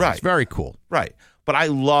Museum. Right. It's very cool. Right. But I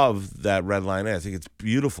love that Red Lion Inn. I think it's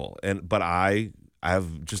beautiful. But I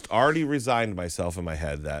have just already resigned myself in my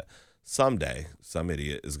head that someday some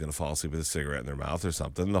idiot is going to fall asleep with a cigarette in their mouth or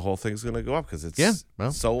something, and the whole thing's going to go up because it's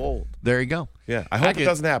so old. There you go. Yeah. I hope it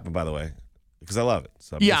doesn't happen, by the way, because I love it.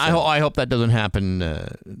 So I hope that doesn't happen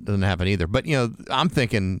either. But, I'm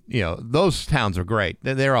thinking, those towns are great.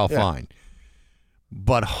 They're all fine.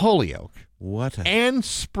 But Holyoke and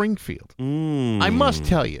Springfield, I must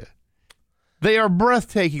tell you, they are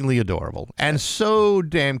breathtakingly adorable and so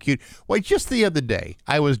damn cute. Wait, just the other day,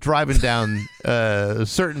 I was driving down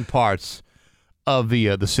certain parts of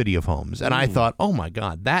the City of Homes, and I thought, oh my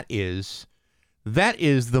God, that is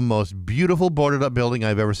the most beautiful boarded up building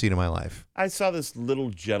I've ever seen in my life. I saw this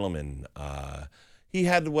little gentleman. he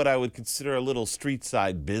had what I would consider a little street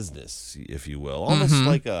side business, if you will, almost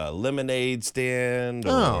like a lemonade stand.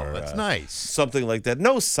 Or, that's nice. Something like that.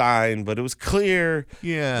 No sign, but it was clear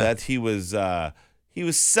that he was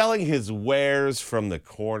selling his wares from the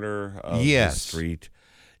corner of the street.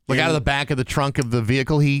 Like out of the back of the trunk of the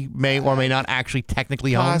vehicle he may or may not actually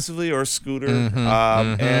technically own. Possibly, or a scooter.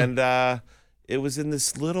 And it was in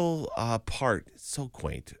this little part, it's so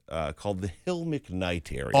quaint, called the Hill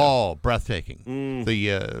McKnight area. Oh, breathtaking. Really,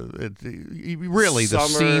 the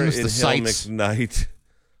scenes, the sights. Hill McKnight.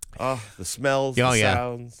 Oh, the smells, the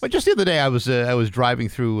sounds. But just the other day, I was driving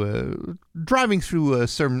through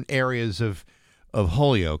certain areas of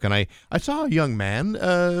Holyoke, and I saw a young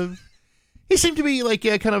man. He seemed to be like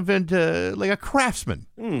kind of into like a craftsman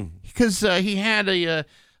because he had a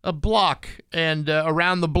block, and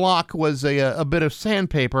around the block was a bit of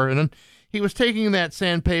sandpaper, and then he was taking that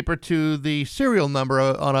sandpaper to the serial number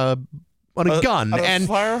on a gun and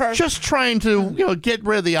firearm? Just trying to get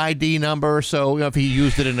rid of the ID number, so if he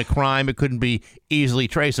used it in a crime, it couldn't be easily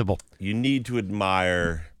traceable. You need to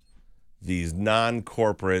admire these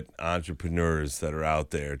non-corporate entrepreneurs that are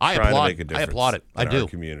out there trying to make a difference. I applaud it. In I do. Our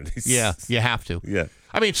communities. Yeah, you have to. Yeah.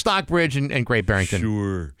 I mean, Stockbridge and Great Barrington.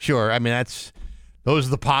 Sure. I mean, those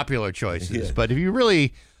are the popular choices. Yeah. But if you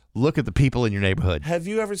really look at the people in your neighborhood. Have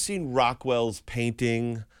you ever seen Rockwell's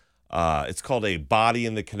painting? It's called A Body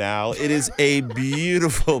in the Canal. It is a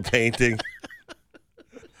beautiful painting.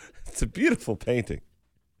 It's a beautiful painting.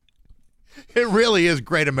 It really is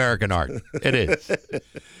great American art. It is.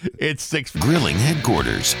 It's 6. Grilling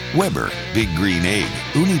headquarters, Weber, Big Green Egg,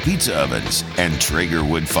 Uni Pizza Ovens, and Traeger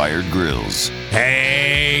wood-fired grills.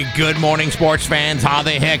 Hey, good morning, sports fans. How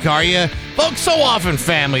the heck are you? Folks, so often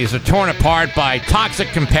families are torn apart by toxic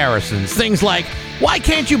comparisons. Things like, why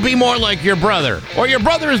can't you be more like your brother? Or your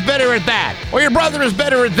brother is better at that. Or your brother is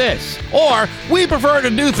better at this. Or we prefer to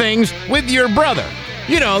do things with your brother.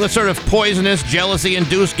 You know, the sort of poisonous,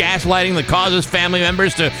 jealousy-induced gaslighting that causes family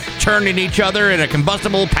members to turn at each other in a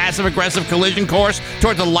combustible, passive-aggressive collision course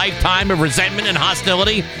towards a lifetime of resentment and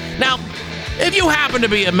hostility. Now, if you happen to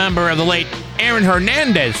be a member of the late Aaron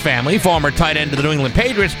Hernandez family, former tight end of the New England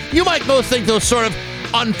Patriots, you might think those sort of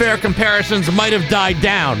unfair comparisons might have died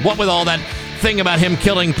down. What with all that thing about him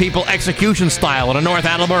killing people execution style in a North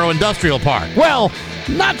Attleboro industrial park? Well,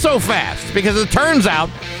 not so fast, because it turns out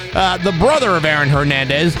the brother of Aaron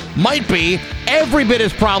Hernandez might be every bit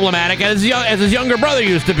as problematic as his younger brother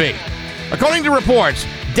used to be. According to reports,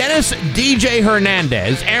 Dennis DJ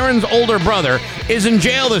Hernandez, Aaron's older brother, is in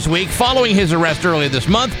jail this week following his arrest earlier this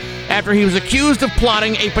month after he was accused of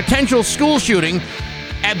plotting a potential school shooting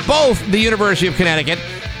at both the University of Connecticut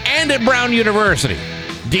and at Brown University.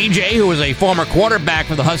 DJ, who was a former quarterback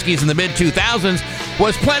for the Huskies in the mid-2000s,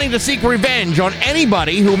 was planning to seek revenge on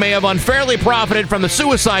anybody who may have unfairly profited from the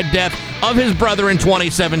suicide death of his brother in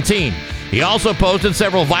 2017. He also posted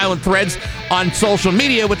several violent threads on social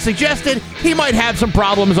media which suggested he might have some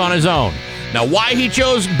problems on his own. Now, why he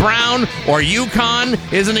chose Brown or UConn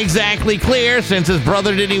isn't exactly clear, since his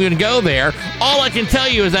brother didn't even go there. All I can tell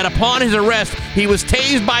you is that upon his arrest, he was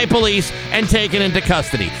tased by police and taken into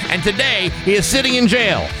custody. And today, he is sitting in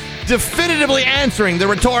jail, definitively answering the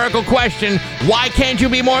rhetorical question, why can't you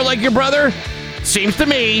be more like your brother? Seems to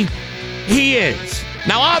me he is.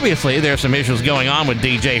 Now, obviously, there are some issues going on with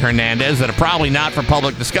DJ Hernandez that are probably not for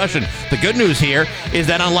public discussion. The good news here is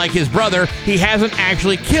that, unlike his brother, he hasn't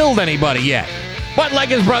actually killed anybody yet. But like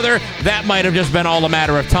his brother, that might have just been all a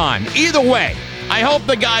matter of time. Either way, I hope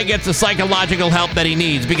the guy gets the psychological help that he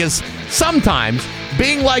needs, because sometimes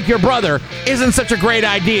being like your brother isn't such a great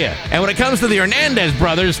idea. And when it comes to the Hernandez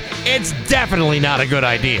brothers, it's definitely not a good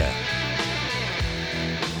idea.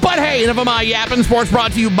 But hey, enough of my yapping. Sports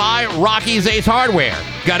brought to you by Rocky's Ace Hardware.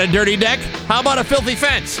 Got a dirty deck? How about a filthy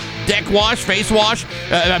fence? Deck wash, fence wash,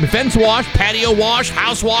 patio wash,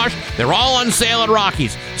 house wash. They're all on sale at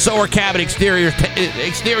Rocky's. So are cabin exterior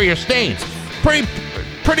stains.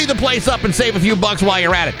 Pretty the place up and save a few bucks while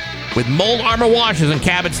you're at it. With mold armor washes and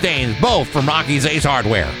cabin stains, both from Rocky's Ace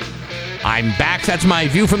Hardware. I'm back. That's my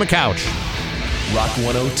view from the couch. Rock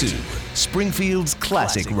 102, Springfield's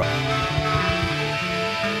classic rock.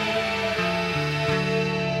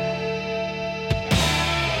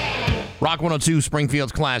 Rock 102,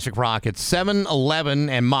 Springfield's classic rock. It's 7-11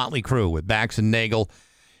 and Motley Crue with Bax and Nagel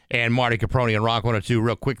and Marty Caproni on Rock 102.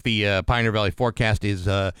 Real quick, the Pioneer Valley forecast is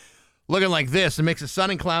looking like this. A mix of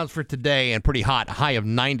sun and clouds for today and pretty hot. High of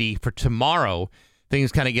 90 for tomorrow.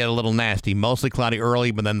 Things kind of get a little nasty. Mostly cloudy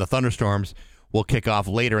early, but then the thunderstorms will kick off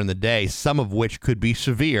later in the day, some of which could be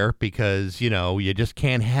severe because, you just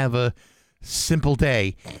can't have a simple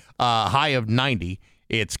day. High of 90.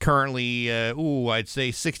 It's currently, I'd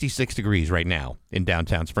say 66 degrees right now in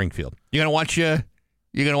downtown Springfield. You gonna watch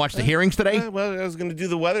the hearings today? Well, I was going to do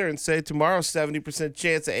the weather and say tomorrow 70%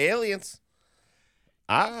 chance of aliens.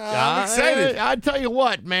 I'm excited. I tell you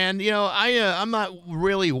what, man. I'm not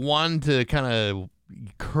really one to kind of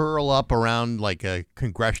curl up around like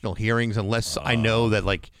congressional hearings unless I know that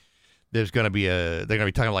like there's going to be they're going to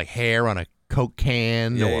be talking like hair on a Coke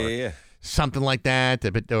can or something like that,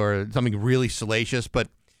 or something really salacious. But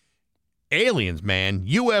aliens, man,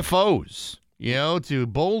 UFOs. To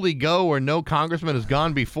boldly go where no congressman has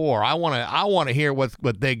gone before. I want to hear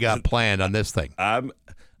what they got planned on this thing. I'm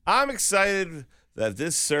excited that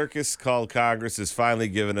this circus called Congress is finally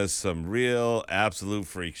giving us some real, absolute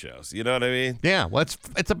freak shows. You know what I mean? Yeah, well,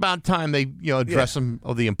 it's about time they address some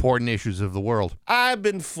of the important issues of the world. I've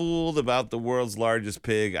been fooled about the world's largest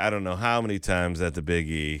pig I don't know how many times at the Big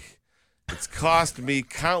E. It's cost me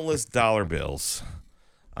countless dollar bills.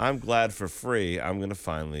 I'm glad for free I'm going to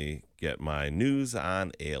finally get my news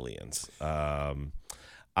on aliens.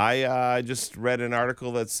 I just read an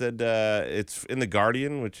article that said it's in The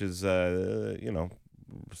Guardian, which is,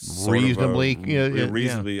 reasonably.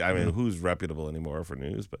 Reasonably. I mean, who's reputable anymore for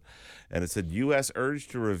news? And it said U.S.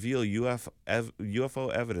 urged to reveal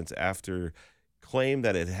UFO evidence after claim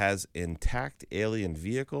that it has intact alien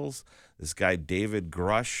vehicles. This guy, David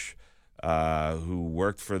Grush, who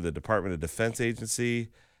worked for the Department of Defense Agency,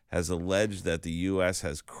 has alleged that the U.S.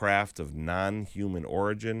 has craft of non-human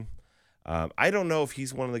origin. I don't know if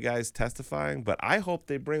he's one of the guys testifying, but I hope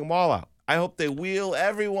they bring them all out. I hope they wheel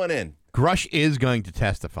everyone in. Grush is going to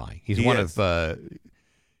testify. He's one of.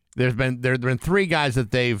 There's been three guys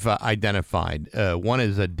that they've identified. One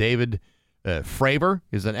is David Fravor,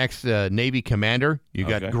 is an ex-Navy commander. You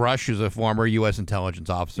got Grush, who's a former U.S. intelligence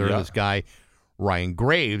officer. Yeah. This guy, Ryan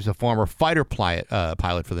Graves, a former fighter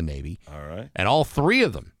pilot for the Navy. All right. And all three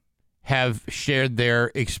of them have shared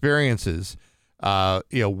their experiences,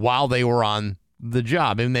 while they were on the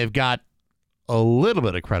job, and they've got a little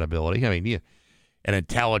bit of credibility. I mean, an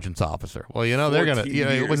intelligence officer. Well, they're gonna,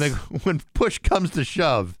 when push comes to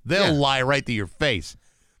shove, they'll lie right to your face.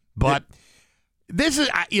 But this is,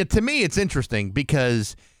 to me, it's interesting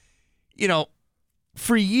because,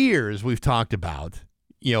 for years we've talked about,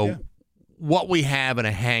 what we have in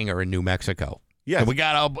a hangar in New Mexico. Yeah, and we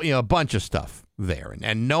got a bunch of stuff there,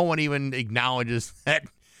 and no one even acknowledges that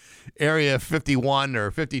Area 51 or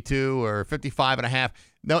 52 or 55 and a half.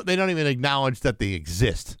 No, they don't even acknowledge that they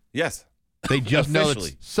exist. Yes. They just know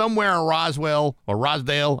it's somewhere in Roswell or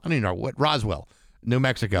Rosdale. I don't even know what, Roswell, New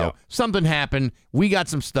Mexico. Yep. Something happened. We got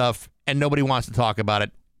some stuff, and nobody wants to talk about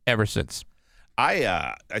it ever since.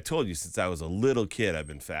 I told you since I was a little kid, I've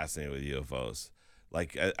been fascinated with UFOs.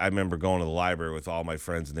 Like, I remember going to the library with all my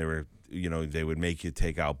friends, and they were, they would make you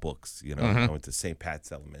take out books. I went to St.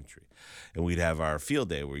 Pat's Elementary, and we'd have our field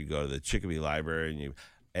day where you go to the Chicopee Library,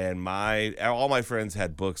 and all my friends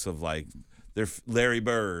had books of like their Larry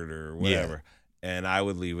Bird or whatever, and I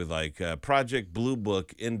would leave with like Project Blue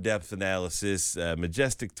Book, in-depth analysis,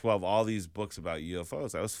 Majestic 12, all these books about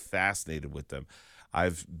UFOs. I was fascinated with them.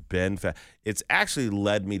 I've been. It's actually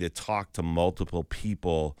led me to talk to multiple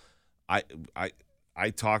people. I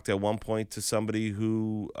talked at one point to somebody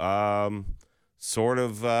who sort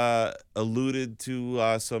of alluded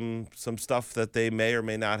to some stuff that they may or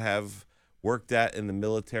may not have worked at in the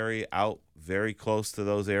military out very close to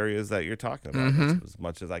those areas that you're talking about. That's as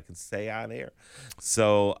much as I can say on air.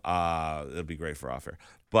 So it'll be great for off air,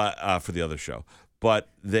 but for the other show. But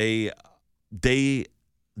this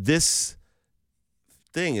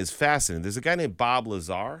thing is fascinating. There's a guy named Bob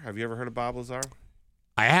Lazar. Have you ever heard of Bob Lazar?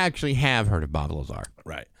 I actually have heard of Bob Lazar.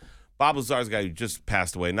 Right. Bob Lazar is a guy who just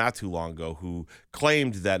passed away not too long ago, who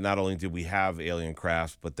claimed that not only did we have alien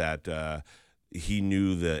crafts, but that he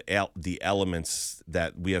knew the elements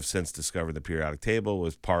that we have since discovered the periodic table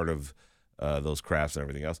was part of those crafts and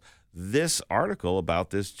everything else. This article about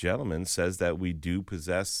this gentleman says that we do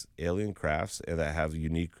possess alien crafts and that have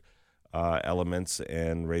unique elements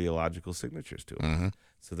and radiological signatures to them.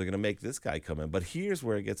 So they're going to make this guy come in. But here's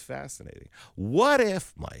where it gets fascinating. What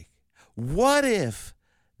if, Mike,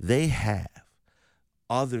 they have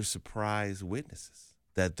other surprise witnesses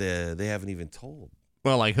that they haven't even told?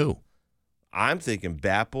 Well, like who? I'm thinking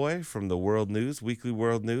Bat Boy from the World News, Weekly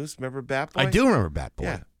World News. Remember Bat Boy? I do remember Bat Boy.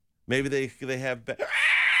 Yeah. Maybe they have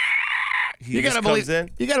you gotta believe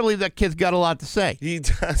that kid's got a lot to say. He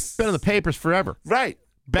does. Been in the papers forever. Right.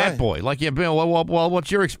 Bat Boy. Like, well,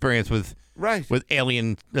 what's your experience with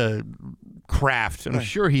alien craft? I'm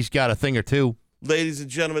sure he's got a thing or two. Ladies and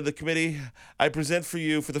gentlemen of the committee, I present for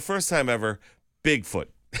you, for the first time ever, Bigfoot.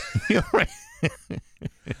 Right.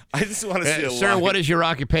 I just want to see a sir, what is your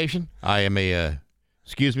occupation? I am a,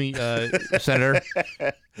 excuse me, Senator.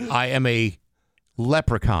 I am a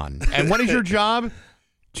leprechaun. And what is your job?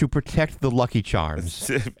 To protect the Lucky Charms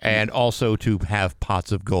and also to have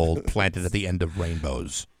pots of gold planted at the end of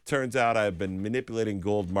rainbows. Turns out I've been manipulating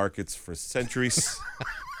gold markets for centuries.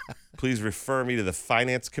 Please refer me to the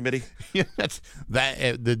finance committee. Yeah, that's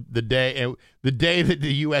that. The day that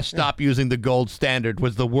the U.S. stopped using the gold standard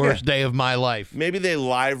was the worst day of my life. Maybe they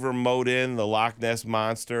live remote in the Loch Ness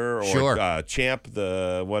Monster or Sure. Champ,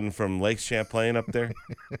 the one from Lake Champlain up there.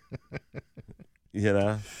 You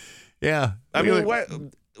know? Yeah. I mean, what?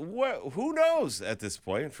 Who knows at this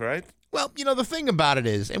point, right? Well, the thing about it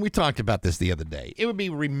is, and we talked about this the other day, it would be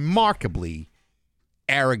remarkably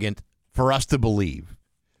arrogant for us to believe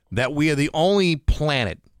that we are the only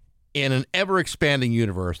planet in an ever-expanding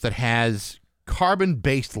universe that has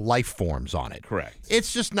carbon-based life forms on it. Correct.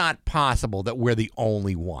 It's just not possible that we're the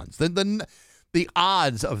only ones. The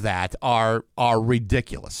odds of that are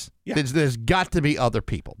ridiculous. Yeah. There's got to be other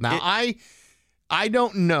people. Now, I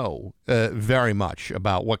don't know very much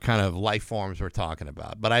about what kind of life forms we're talking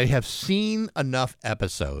about, but I have seen enough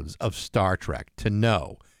episodes of Star Trek to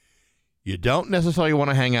know you don't necessarily want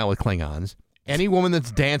to hang out with Klingons. Any woman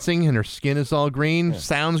that's dancing and her skin is all green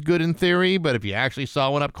sounds good in theory, but if you actually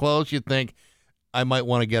saw one up close, you'd think, I might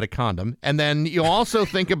want to get a condom. And then you also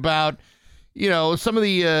think about, some of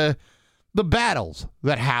the battles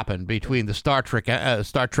that happen between the Star Trek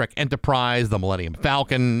Enterprise, the Millennium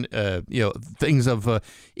Falcon, things of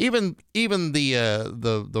even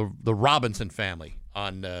the Robinson family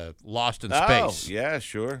on Lost in Space. Oh, yeah,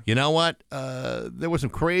 sure. You know what? There were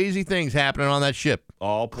some crazy things happening on that ship.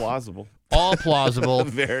 All plausible. All plausible.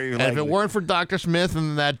 Very and likely. if it weren't for Dr. Smith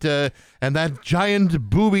and that giant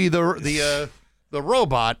booby, the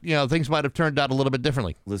robot, things might have turned out a little bit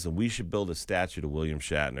differently. Listen, we should build a statue to William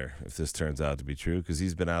Shatner if this turns out to be true, because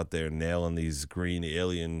he's been out there nailing these green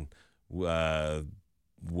alien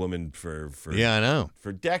women for I know,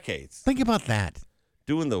 for decades. Think about that.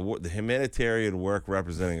 Doing the humanitarian work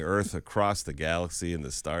representing Earth across the galaxy and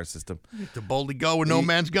the star system. To boldly go where no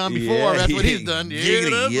man's gone before. That's what he's done.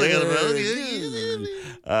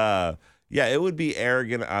 Yeah, it would be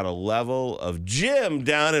arrogant on a level of Jim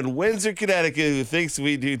down in Windsor, Connecticut, who thinks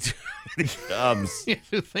we do too many jobs.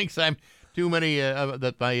 Who thinks I'm too many,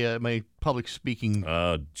 that my public speaking.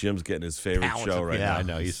 Jim's getting his favorite talents show right now. Yeah, I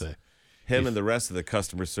know. You say. Him and the rest of the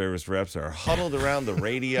customer service reps are huddled around the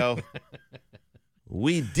radio.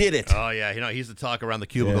 We did it. Oh, yeah. He's the talk around the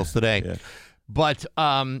cubicles today. Yeah. But,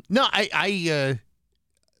 no, I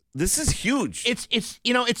this is huge. It's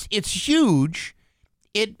huge.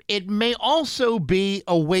 It may also be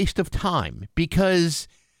a waste of time because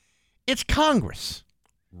it's Congress.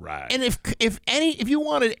 Right. And if you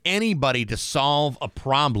wanted anybody to solve a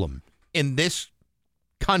problem in this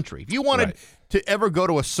country, if you wanted to ever go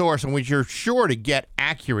to a source in which you're sure to get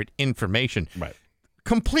accurate information,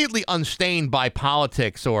 completely unstained by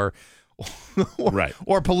politics or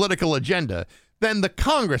political agenda, then the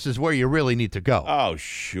Congress is where you really need to go. Oh,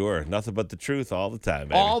 sure. Nothing but the truth all the time,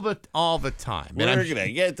 baby. All the time. We're going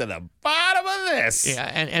to get to the bottom of this. Yeah,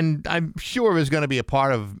 and I'm sure there's going to be a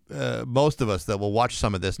part of most of us that will watch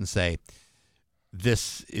some of this and say,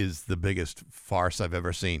 this is the biggest farce I've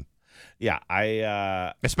ever seen. Yeah,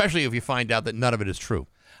 especially if you find out that none of it is true.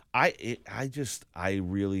 Maybe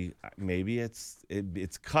it's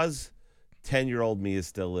because 10-year-old me is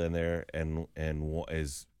still in there and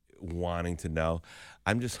is wanting to know.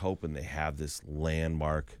 I'm just hoping they have this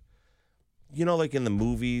landmark. Like in the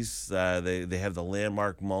movies, they have the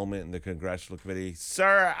landmark moment in the congressional committee.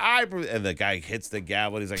 Sir, and the guy hits the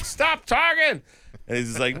gavel. And he's like, "Stop talking!" And he's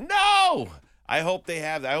just like, "No." I hope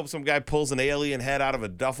some guy pulls an alien head out of a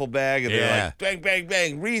duffel bag and they're like, bang, bang,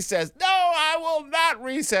 bang, recess. No, I will not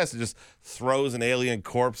recess. And just throws an alien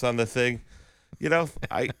corpse on the thing.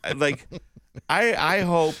 I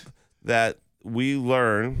hope that we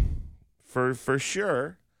learn for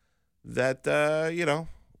sure that,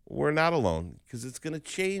 we're not alone, because it's going to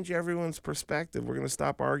change everyone's perspective. We're going to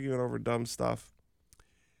stop arguing over dumb stuff.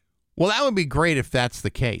 Well, that would be great if that's the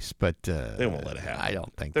case, but they won't let it happen. I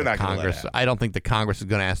don't think They're not gonna let it happen. I don't think the Congress is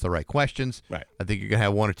going to ask the right questions. Right. I think you're going to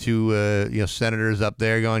have one or two, senators up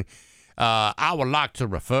there going, I would like to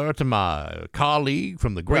refer to my colleague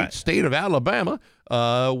from the great state of Alabama,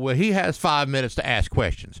 where he has 5 minutes to ask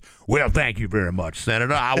questions. Well, thank you very much,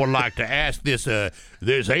 Senator. I would like to ask this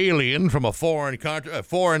alien from a foreign country,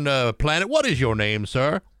 foreign planet. What is your name,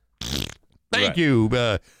 sir? Thank you,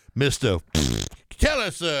 Mr. Tell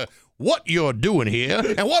us, what you're doing here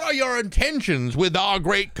and what are your intentions with our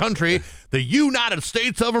great country, the United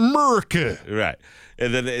States of America. Right.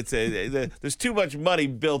 And then there's too much money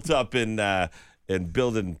built up in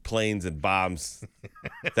building planes and bombs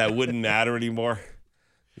that wouldn't matter anymore.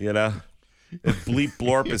 You know? If Bleep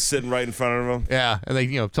Blorp is sitting right in front of him. Yeah, and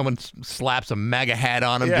they, someone slaps a MAGA hat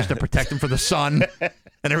on him just to protect him from the sun,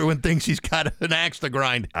 and everyone thinks he's got an axe to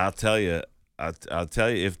grind. I'll tell you,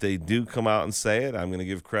 if they do come out and say it, I'm going to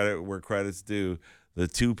give credit where credit's due. The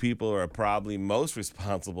two people who are probably most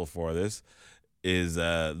responsible for this is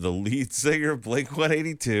the lead singer of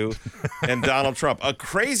Blink-182 and Donald Trump. A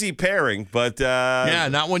crazy pairing, but... yeah,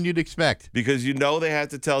 not one you'd expect. Because they had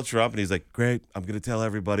to tell Trump, and he's like, great, I'm going to tell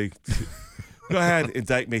everybody. Go ahead,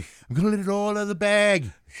 indict me. I'm going to let it all out of the bag.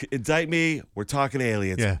 Indict me. We're talking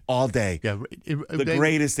aliens all day. Yeah, the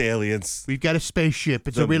greatest aliens. We've got a spaceship.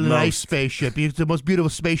 It's a really nice spaceship. It's the most beautiful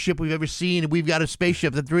spaceship we've ever seen, and we've got a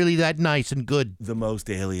spaceship that's really that nice and good. The most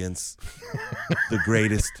aliens. The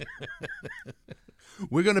greatest.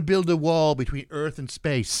 We're going to build a wall between Earth and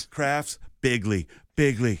space. Crafts, bigly.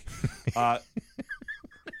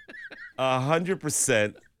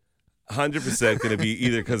 100%. 100% going to be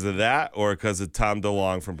either because of that or because of Tom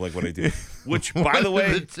DeLonge from Blink-182. Which, by the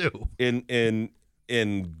way, in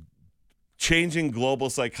changing global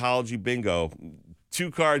psychology bingo,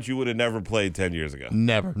 two cards you would have never played 10 years ago.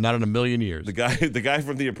 Never, not in a million years. The guy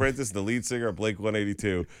from The Apprentice, the lead singer of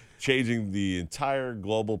Blink-182, changing the entire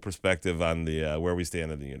global perspective on the where we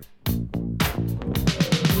stand in the universe.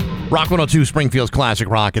 Rock 102, Springfield's Classic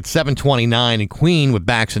Rock at 729 in Queen with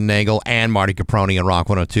Bax and Nagel and Marty Caproni on Rock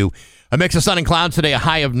 102. A mix of sun and clouds today, a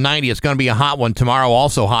high of 90. It's going to be a hot one. Tomorrow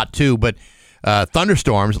also hot too, but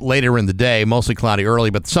thunderstorms later in the day, mostly cloudy early,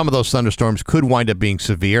 but some of those thunderstorms could wind up being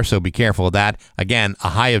severe, so be careful of that. Again, a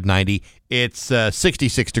high of 90. It's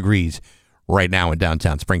 66 degrees right now in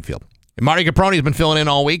downtown Springfield. And Marty Caproni has been filling in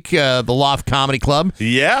all week, the Loft Comedy Club.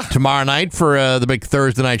 Yeah. Tomorrow night for the big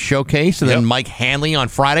Thursday night showcase, and then Mike Hanley on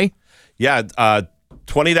Friday. Yeah,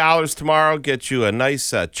 $20 tomorrow gets you a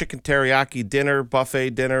nice chicken teriyaki dinner,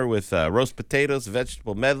 buffet dinner with roast potatoes,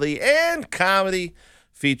 vegetable medley, and comedy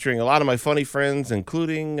featuring a lot of my funny friends,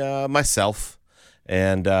 including myself.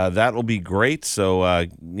 And that will be great. So,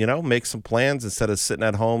 make some plans instead of sitting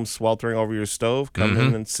at home sweltering over your stove. Come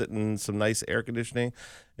in and sit in some nice air conditioning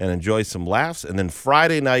and enjoy some laughs. And then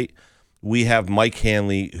Friday night, we have Mike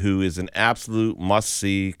Hanley, who is an absolute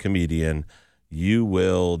must-see comedian. You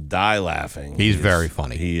will die laughing. He's very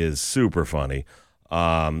funny. He is super funny.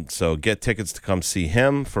 So get tickets to come see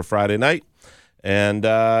him for Friday night. And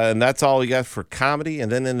that's all we got for comedy. And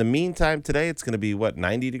then in the meantime today, it's going to be,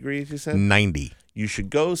 90 degrees, you said? 90. You should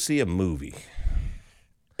go see a movie.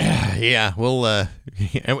 Yeah, we'll and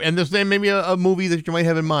there's maybe a movie that you might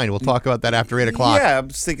have in mind. We'll talk about that after 8 o'clock. Yeah, I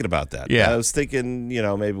was thinking about that. Yeah. I was thinking,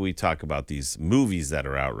 maybe we talk about these movies that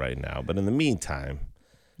are out right now. But in the meantime...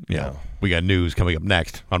 Yeah, we got news coming up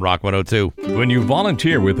next on Rock 102. When you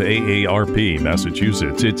volunteer with AARP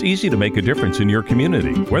Massachusetts, it's easy to make a difference in your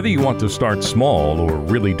community. Whether you want to start small or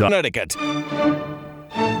really Connecticut.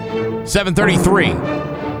 733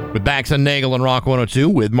 with Bax and Nagel on Rock 102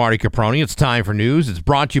 with Marty Caproni. It's time for news. It's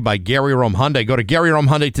brought to you by Gary Rome Hyundai. Go to Gary Rome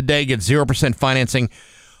Hyundai today. Get 0% financing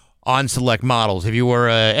on select models. If you were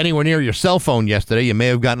anywhere near your cell phone yesterday, you may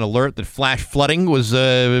have gotten an alert that flash flooding was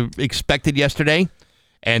expected yesterday.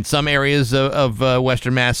 And some areas of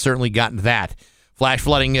Western Mass certainly got that. Flash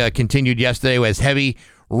flooding continued yesterday as heavy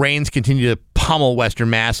rains continue to pummel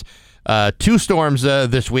Western Mass. Two storms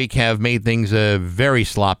this week have made things very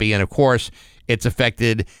sloppy. And, of course, it's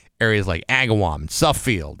affected areas like Agawam,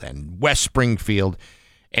 Suffield, and West Springfield,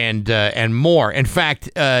 and more. In fact,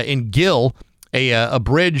 in Gill, a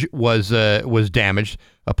bridge was damaged.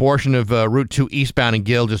 A portion of Route 2 eastbound in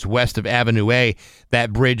Gill, just west of Avenue A,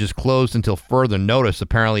 that bridge is closed until further notice.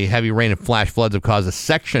 Apparently, heavy rain and flash floods have caused a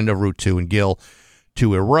section of Route 2 in Gill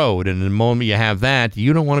to erode. And the moment you have that,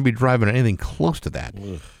 you don't want to be driving on anything close to that.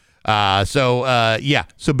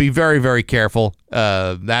 So be very, very careful.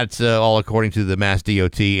 That's all according to the Mass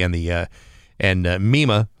DOT and the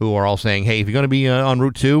MEMA, who are all saying, hey, if you're going to be on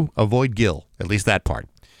Route 2, avoid Gill, at least that part.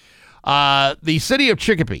 The city of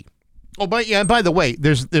Chicopee. Oh, by the way,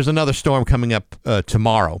 there's another storm coming up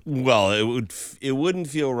tomorrow. Well, it wouldn't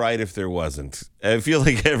feel right if there wasn't. I feel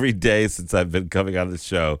like every day since I've been coming on the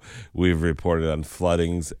show, we've reported on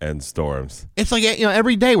floodings and storms. It's like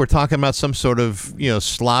every day we're talking about some sort of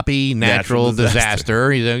sloppy natural disaster.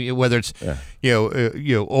 Whether it's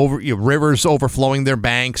rivers overflowing their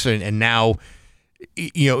banks and now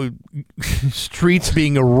streets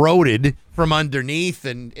being eroded from underneath,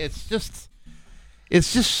 and it's just.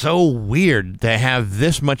 It's just so weird to have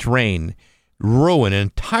this much rain ruin an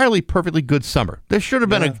entirely perfectly good summer. This should have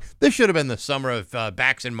been the summer of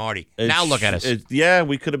Bax and Marty. Now look at us.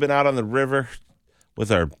 We could have been out on the river with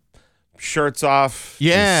our shirts off.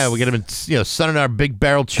 Yeah, we could have been sunning our big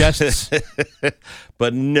barrel chests.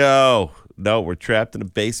 But no, we're trapped in a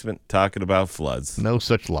basement talking about floods. No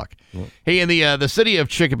such luck. Hey, in the city of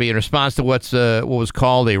Chicopee, in response to what was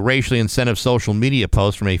called a racially insensitive social media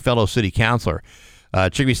post from a fellow city councilor,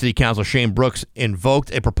 Chicopee City Councilor Shane Brooks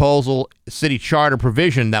invoked a proposal city charter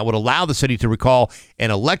provision that would allow the city to recall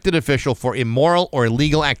an elected official for immoral or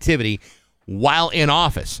illegal activity while in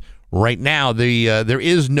office. Right now, there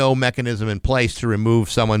is no mechanism in place to remove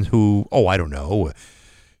someone who,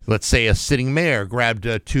 let's say a sitting mayor grabbed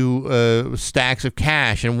 2 stacks of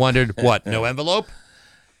cash and wondered, what, no envelope?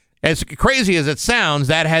 As crazy as it sounds,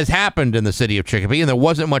 that has happened in the city of Chicopee, and there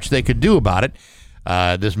wasn't much they could do about it.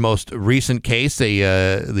 This most recent case,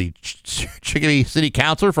 the Chicopee City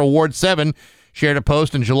Councilor for Ward 7 shared a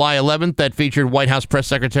post on July 11th that featured White House Press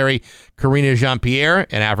Secretary Karina Jean-Pierre,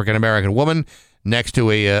 an African-American woman, next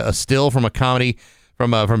to a still from a comedy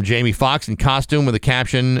from Jamie Foxx in costume with the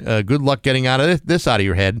caption, "Good luck getting this out of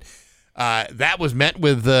your head." That was met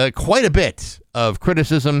with quite a bit of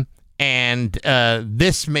criticism, and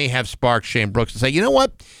this may have sparked Shane Brooks to say, you know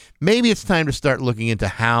what? Maybe it's time to start looking into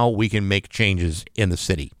how we can make changes in the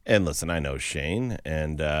city. And listen, I know Shane,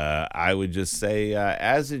 and I would just say,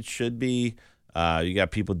 as it should be, you got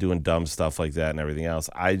people doing dumb stuff like that and everything else.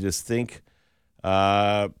 I just think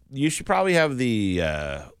you should probably have the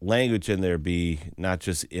language in there be not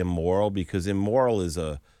just immoral, because immoral is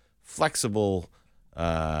a flexible,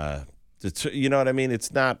 you know what I mean?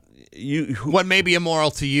 It's not what may be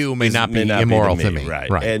immoral to you may not be immoral to me.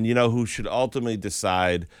 Right. And who should ultimately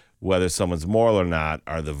decide whether someone's moral or not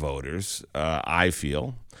are the voters, I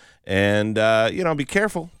feel. And, be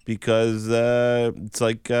careful, because it's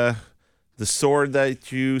like the sword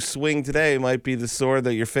that you swing today might be the sword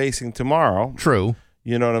that you're facing tomorrow. True.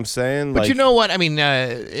 You know what I'm saying? But you know what? I mean,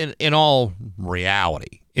 in all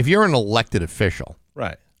reality, if you're an elected official,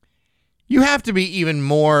 right, you have to be even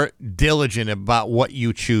more diligent about what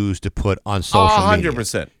you choose to put on social media.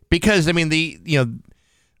 100%. Because, I mean, the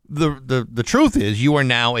truth is you are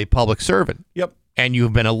now a public servant. Yep. And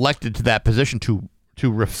you've been elected to that position to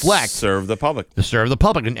reflect. Serve the public. To serve the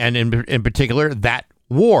public. And in particular, that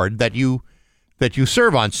ward that you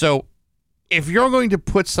serve on. So if you're going to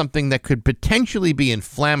put something that could potentially be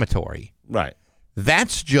inflammatory. Right.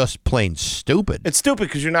 That's just plain stupid. It's stupid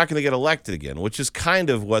because you're not going to get elected again, which is kind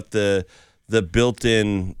of what the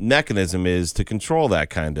built-in mechanism is to control that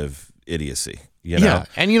kind of idiocy. Yeah,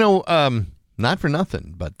 and not for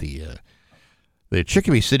nothing, but the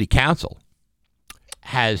Chicopee City Council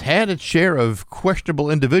has had its share of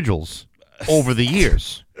questionable individuals over the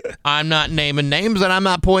years. I'm not naming names and I'm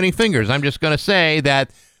not pointing fingers. I'm just going to say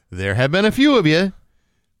that there have been a few of you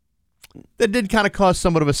that did kind of cause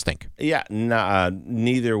somewhat of a stink. Yeah,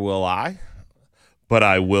 neither will I. But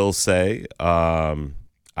I will say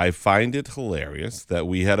I find it hilarious that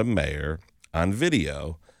we had a mayor on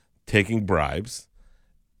video taking bribes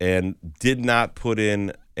and did not put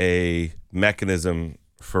in a mechanism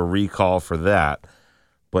for recall for that.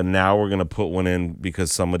 But now we're going to put one in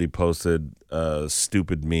because somebody posted a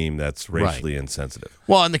stupid meme that's racially insensitive.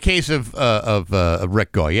 Well, in the case of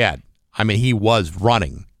Rick Goyette, I mean, he was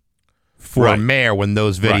running for mayor when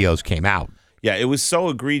those videos came out. Yeah, it was so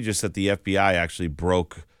egregious that the FBI actually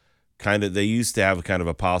broke they used to have kind of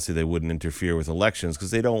a policy they wouldn't interfere with elections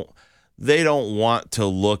because they don't want to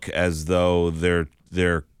look as though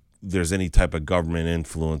there's any type of government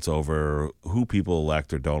influence over who people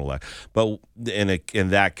elect or don't elect. But in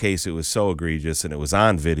that case, it was so egregious and it was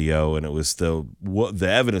on video and it was the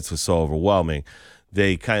evidence was so overwhelming.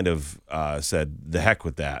 They kind of said, the heck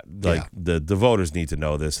with that. Like the voters need to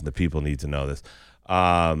know this and the people need to know this.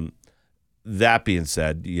 That being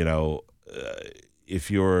said, if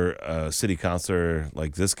you're a city councilor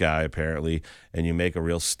like this guy apparently and you make a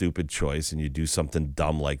real stupid choice and you do something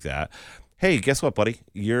dumb like that, hey, guess what, buddy?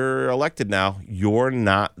 You're elected now. You're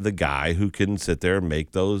not the guy who can sit there and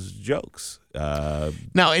make those jokes.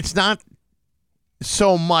 Now, it's not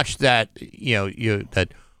so much that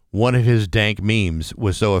that one of his dank memes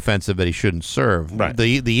was so offensive that he shouldn't serve. Right.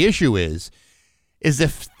 The issue is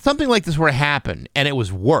if something like this were to happen and it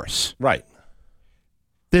was worse. Right.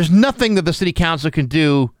 There's nothing that the city council can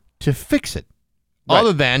do to fix it.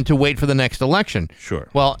 Other than to wait for the next election. Sure.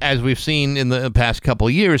 Well, as we've seen in the past couple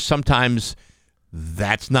of years, sometimes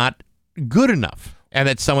that's not good enough, and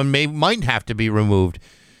that someone might have to be removed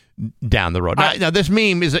down the road. Now this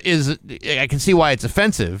meme is I can see why it's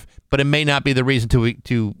offensive, but it may not be the reason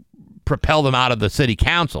to propel them out of the city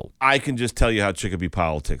council. I can just tell you how Chicopee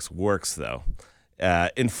politics works, though.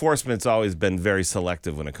 Enforcement's always been very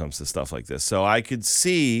selective when it comes to stuff like this. So I could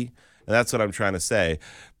see, and that's what I'm trying to say,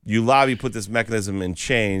 you lobby, put this mechanism in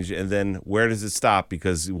change, and then where does it stop?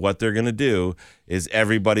 Because what they're going to do is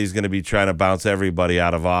everybody's going to be trying to bounce everybody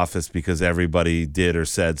out of office because everybody did or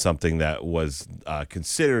said something that was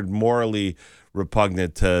considered morally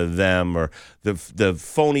repugnant to them, or the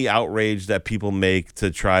phony outrage that people make to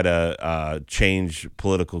try to change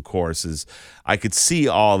political courses. I could see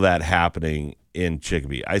all that happening in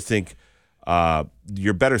Chicopee. I think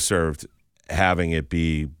you're better served having it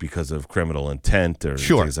be because of criminal intent or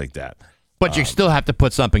things like that. But you still have to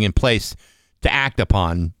put something in place to act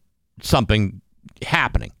upon something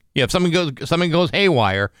happening. Yeah, if something goes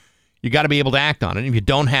haywire, you got to be able to act on it. If you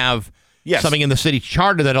don't have something in the city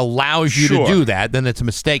charter that allows you to do that, then it's a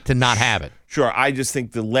mistake to not have it. Sure. I just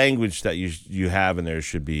think the language that you have in there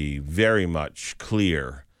should be very much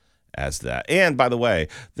clear as that. And by the way,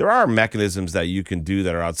 there are mechanisms that you can do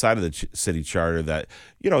that are outside of the city charter that,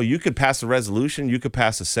 you could pass a resolution, you could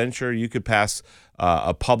pass a censure, you could pass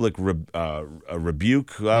a public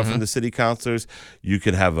rebuke from the city councilors. You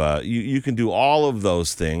can have you can do all of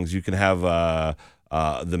those things. You can have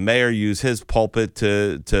the mayor use his pulpit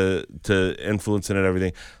to influence it and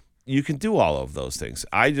everything. You can do all of those things.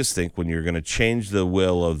 I just think when you're going to change the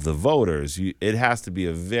will of the voters, it has to be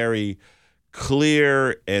a very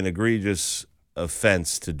clear and egregious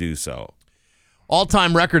offense to do so.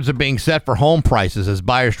 All-time records are being set for home prices as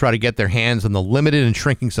buyers try to get their hands on the limited and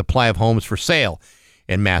shrinking supply of homes for sale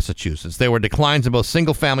in Massachusetts. There were declines in both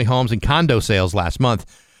single-family homes and condo sales last month.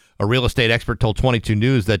 A real estate expert told 22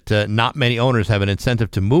 News that not many owners have an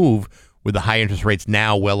incentive to move with the high interest rates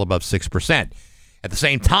now well above 6%. At the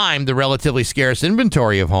same time, the relatively scarce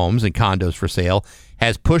inventory of homes and condos for sale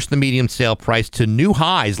has pushed the median sale price to new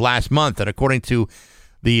highs last month. And according to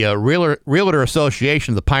the Realtor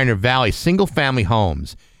Association of the Pioneer Valley, single-family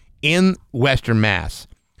homes in Western Mass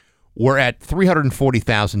were at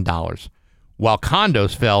 $340,000, while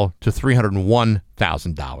condos fell to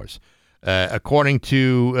 $301,000. According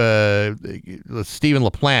to Stephen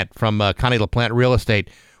LaPlante from Connie LaPlante Real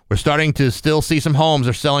Estate, we're starting to still see some homes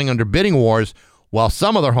are selling under bidding wars, while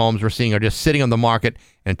some other homes we're seeing are just sitting on the market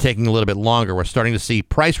and taking a little bit longer. We're starting to see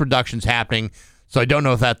price reductions happening. So I don't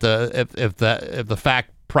know if the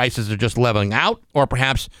fact prices are just leveling out, or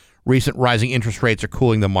perhaps recent rising interest rates are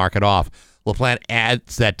cooling the market off. LaPlante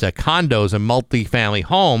adds that condos and multifamily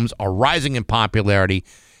homes are rising in popularity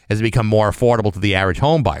as they become more affordable to the average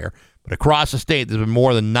home buyer. But across the state, there's been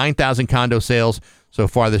more than 9,000 condo sales so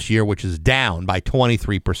far this year, which is down by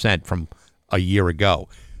 23% from a year ago.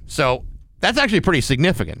 So that's actually pretty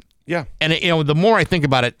significant. Yeah. And the more I think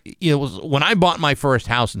about it, when I bought my first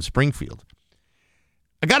house in Springfield,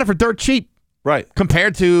 I got it for dirt cheap. Right.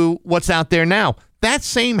 Compared to what's out there now. That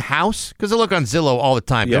same house, because I look on Zillow all the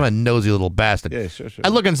time. Yeah. I'm a nosy little bastard. Yeah, sure. I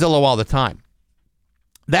look on Zillow all the time.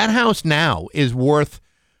 That house now is worth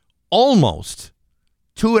almost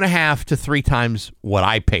 2.5 to 3 times what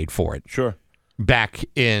I paid for it. Sure. Back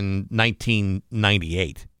in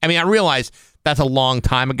 1998. I mean, I realize that's a long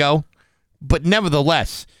time ago, but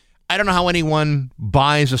nevertheless, I don't know how anyone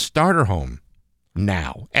buys a starter home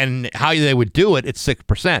now, and how they would do it. It's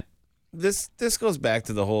 6%. This goes back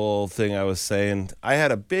to the whole thing I was saying. I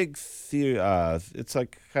had a big it's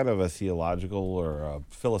like kind of a theological or a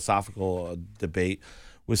philosophical debate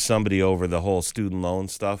with somebody over the whole student loan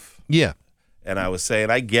stuff. Yeah. And I was saying,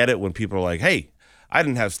 I get it when people are like, hey, I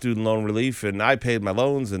didn't have student loan relief and I paid my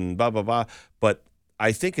loans and blah, blah, blah. But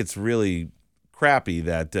I think it's really crappy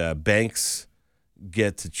that banks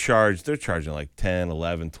get to charge. They're charging like 10,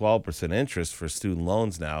 11, 12% interest for student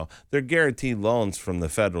loans now. They're guaranteed loans from the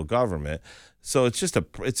federal government. So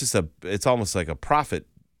it's almost like a profit.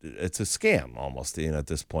 It's a scam almost, at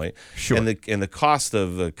this point. Sure. And the cost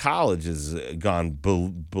of the college has gone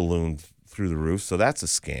ballooned through the roof. So that's a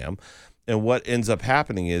scam. And what ends up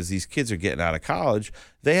happening is these kids are getting out of college.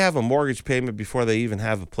 They have a mortgage payment before they even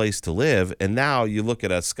have a place to live. And now you look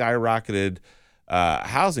at a skyrocketed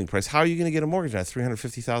housing price. How are you going to get a mortgage on a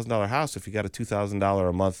 $350,000 house if you got a $2,000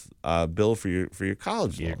 a month bill for your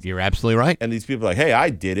college loan? You're absolutely right. And these people are like, hey, I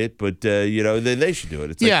did it, but they should do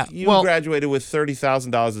it. It's like you graduated with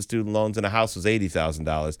 $30,000 of student loans and a house was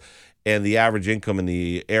 $80,000. And the average income in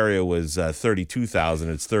the area was $32,000.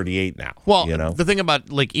 It's $38,000 now. Well, the thing about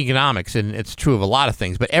like economics, and it's true of a lot of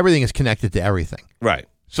things, but everything is connected to everything. Right.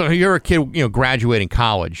 So you're a kid, graduating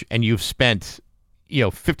college, and you've spent,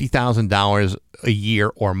 $50,000 a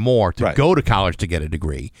year or more to Right. go to college to get a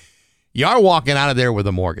degree, you are walking out of there with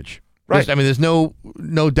a mortgage. Right. There's no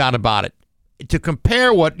doubt about it. To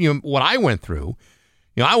compare what I went through,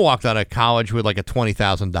 I walked out of college with like a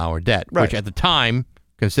 $20,000 debt, Right. which at the time,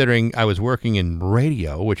 considering I was working in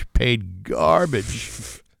radio, which paid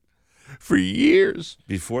garbage for years.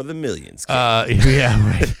 Before the millions came. Yeah,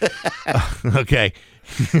 right. Okay.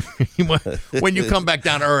 When you come back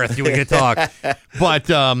down to earth, we can talk. But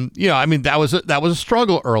that was a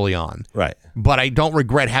struggle early on. Right. But I don't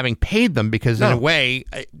regret having paid them because in a way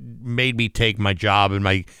it made me take my job and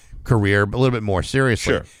my career a little bit more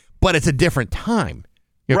seriously. Sure. But it's a different time.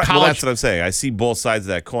 Right. College, Well, that's what I'm saying. I see both sides of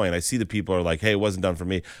that coin. I see the people are like, "Hey, it wasn't done for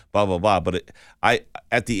me," blah blah blah. But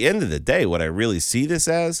at the end of the day, what I really see this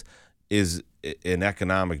as is an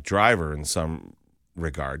economic driver in some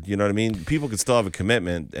regard. You know what I mean? People can still have a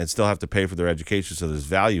commitment and still have to pay for their education, so there's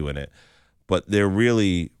value in it. But they're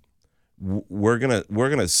really, we're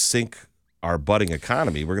gonna sink our budding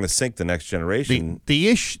economy. We're gonna sink the next generation. the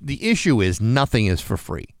issue is nothing is for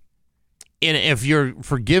free. And if you're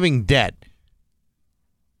forgiving debt,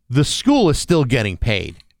 the school is still getting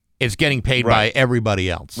paid. It's getting paid by everybody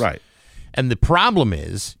else. Right. And the problem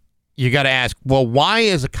is, you got to ask, well, why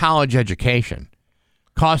is a college education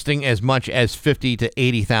costing as much as $50,000 to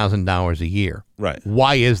 $80,000 a year? Right.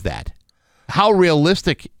 Why is that? How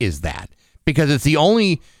realistic is that? Because it's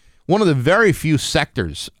one of the very few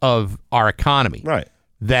sectors of our economy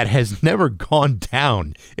that has never gone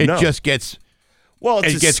down. It just gets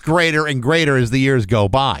gets greater and greater as the years go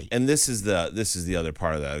by. And this is the other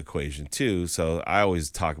part of that equation too. So I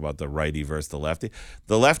always talk about the righty versus the lefty.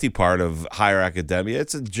 The lefty part of higher academia,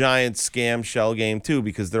 it's a giant scam shell game too,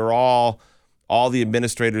 because they're all the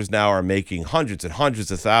administrators now are making hundreds and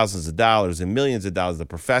hundreds of thousands of dollars and millions of dollars. The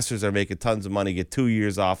professors are making tons of money, get 2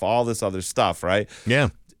 years off, all this other stuff, right? Yeah.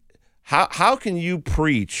 How can you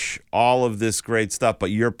preach all of this great stuff,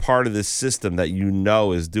 but you're part of this system that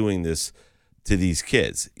is doing this to these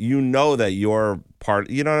kids? That you're part,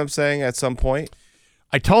 you know what I'm saying, at some point?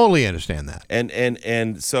 I totally understand that.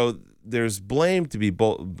 And so there's blame to be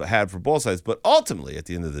had for both sides, but ultimately, at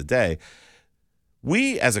the end of the day,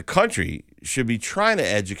 we as a country should be trying to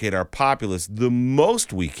educate our populace the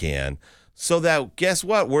most we can so that, guess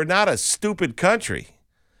what, we're not a stupid country.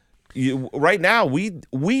 Right now, we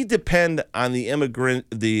depend on the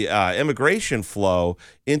immigration flow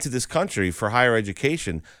into this country for higher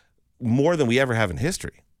education more than we ever have in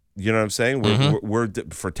history. You know what I'm saying? We're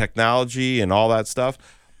for technology and all that stuff.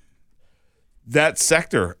 That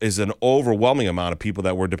sector is an overwhelming amount of people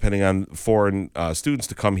that we're depending on foreign students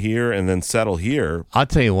to come here and then settle here. I'll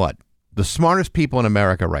tell you what, the smartest people in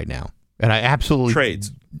America right now, and I absolutely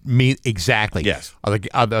trades. Me exactly. Yes. Are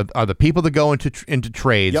the people that go into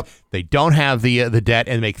trades? Yep. They don't have the debt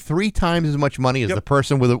and make 3 times as much money as the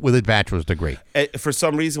person with a bachelor's degree. For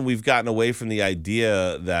some reason, we've gotten away from the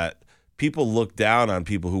idea that people look down on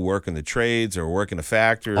people who work in the trades or work in a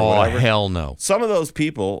factory or whatever. Oh, hell no. Some of those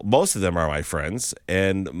people, most of them are my friends,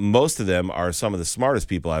 and most of them are some of the smartest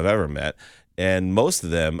people I've ever met. And most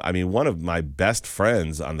of them, I mean, one of my best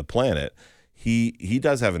friends on the planet, he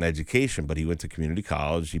does have an education, but he went to community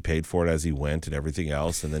college. He paid for it as he went and everything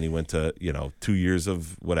else. And then he went to, 2 years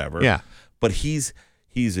of whatever. Yeah. But he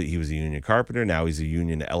was a union carpenter. Now he's a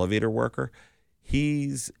union elevator worker.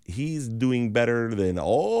 He's doing better than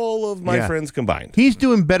all of my friends combined. He's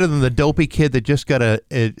doing better than the dopey kid that just got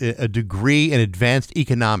a degree in advanced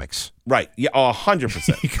economics. Right. Yeah.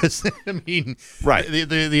 100%. Because I mean, right.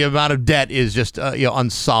 The amount of debt is just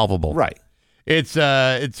unsolvable. Right. It's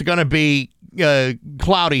going to be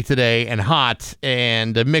cloudy today and hot,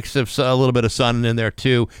 and a mix of a little bit of sun in there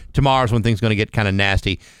too. Tomorrow's when things are going to get kind of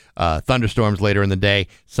nasty. Thunderstorms later in the day,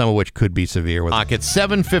 some of which could be severe. It's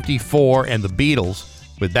 7:54 and the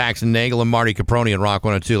Beatles with Bax and Nagel and Marty Caproni and Rock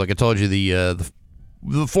 102. Like I told you, the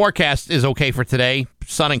forecast is okay for today.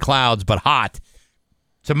 Sun and clouds, but hot.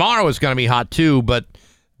 Tomorrow is going to be hot too, but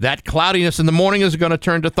that cloudiness in the morning is going to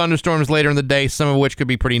turn to thunderstorms later in the day, some of which could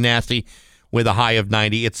be pretty nasty with a high of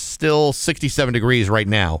 90. It's still 67 degrees right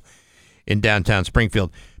now in downtown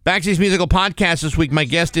Springfield. Baxy's Musical Podcast this week. My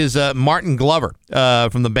guest is Martin Glover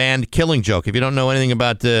from the band Killing Joke. If you don't know anything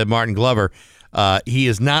about Martin Glover, he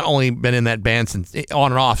has not only been in that band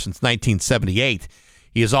on and off since 1978,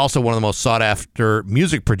 he is also one of the most sought-after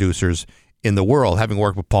music producers in the world, having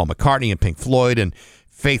worked with Paul McCartney and Pink Floyd and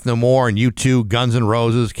Faith No More and U2, Guns N'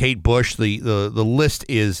 Roses, Kate Bush. The list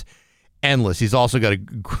is endless. He's also got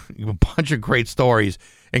a bunch of great stories,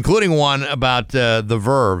 including one about the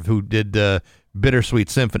Verve, who did Bittersweet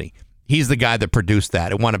Symphony. He's the guy that produced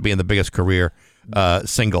that. It wound up being the biggest career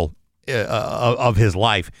single of his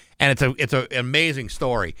life, and it's an amazing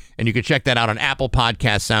story. And you can check that out on Apple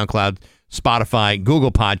Podcasts, SoundCloud, Spotify,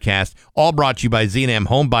 Google Podcasts, all brought to you by Z&M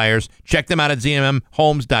Home Buyers. Check them out at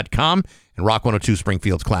znmhomes.com and Rock 102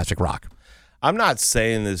 Springfield's Classic Rock. I'm not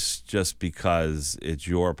saying this just because it's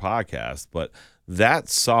your podcast, but that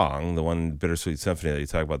song, the one Bittersweet Symphony that you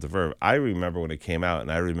talk about, the Verve, I remember when it came out,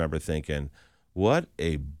 and I remember thinking, what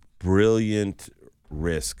a brilliant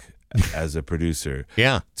risk as a producer.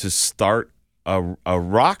 Yeah. To start a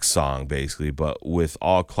rock song, basically, but with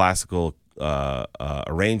all classical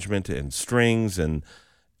arrangement and strings and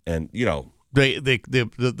you know.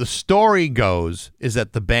 The story goes is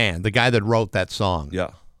that the band, the guy that wrote that song,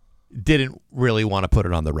 didn't really want to put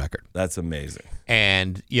it on the record. That's amazing.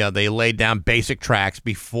 And they laid down basic tracks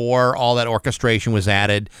before all that orchestration was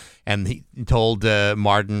added, and he told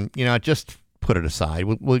Martin, just put it aside.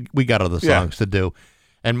 We got other songs to do.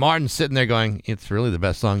 And Martin's sitting there going, it's really the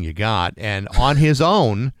best song you got, and on his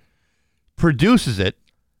own produces it,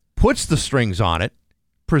 puts the strings on it,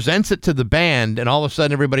 presents it to the band, and all of a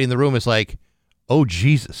sudden everybody in the room is like, oh,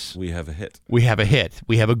 Jesus. We have a hit. We have a hit.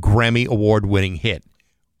 We have a Grammy Award-winning hit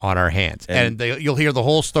on our hands. And you'll hear the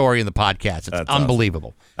whole story in the podcast. It's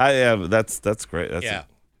unbelievable. Awesome. That's great.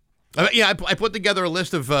 I put together a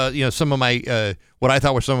list of some of my what I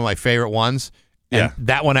thought were some of my favorite ones, and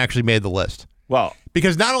that one actually made the list. Well,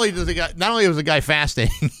 because not only was the guy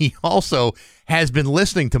fascinating, he also has been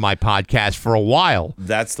listening to my podcast for a while.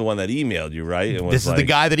 That's the one that emailed you, right? This is the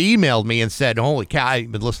guy that emailed me and said, holy cow, I've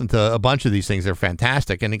been listening to a bunch of these things. They're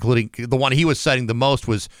fantastic. And including the one he was citing the most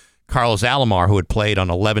was Carlos Alomar, who had played on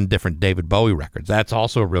 11 different David Bowie records. That's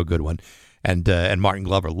also a real good one. And Martin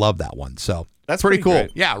Glover loved that one. So that's pretty cool.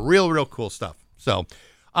 Great. Yeah, real cool stuff. So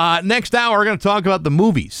next hour, we're going to talk about the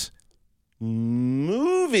movies.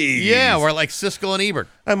 Movies? Yeah, we're like Siskel and Ebert.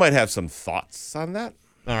 I might have some thoughts on that.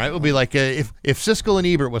 All right, we'll be like, if Siskel and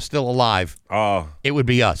Ebert was still alive, it would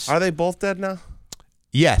be us. Are they both dead now?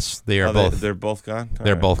 Yes, they are both. They're both gone?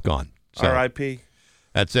 They're both gone. So, R.I.P.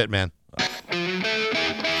 That's it, man.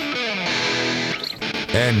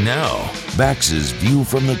 And now, Bax's View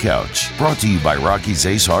from the Couch, brought to you by Rocky's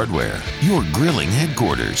Ace Hardware, your grilling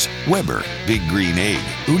headquarters, Weber, Big Green Egg,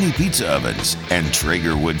 Uni Pizza Ovens, and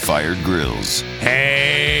Traeger wood-fired grills.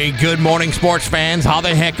 Hey, good morning, sports fans. How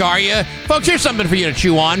the heck are you? Folks, here's something for you to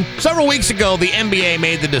chew on. Several weeks ago, the NBA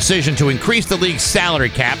made the decision to increase the league's salary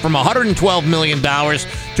cap from $112 million to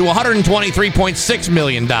 $123.6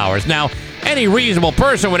 million. Now, any reasonable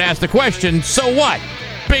person would ask the question, so what?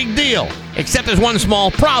 Big deal. Except there's one small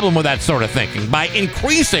problem with that sort of thinking. By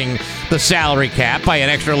increasing the salary cap by an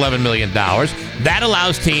extra $11 million, that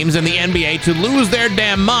allows teams in the NBA to lose their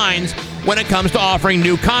damn minds when it comes to offering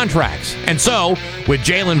new contracts. And so, with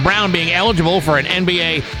Jaylen Brown being eligible for an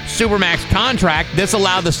NBA Supermax contract, this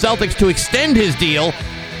allowed the Celtics to extend his deal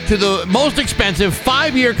to the most expensive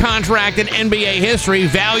 5-year contract in NBA history,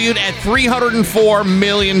 valued at $304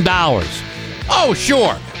 million. Oh,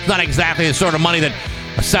 sure, it's not exactly the sort of money that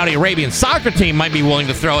a Saudi Arabian soccer team might be willing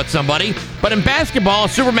to throw at somebody, but in basketball, a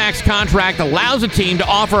Supermax contract allows a team to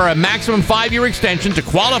offer a maximum 5-year extension to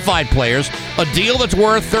qualified players, a deal that's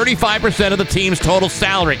worth 35% of the team's total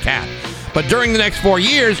salary cap. But during the next 4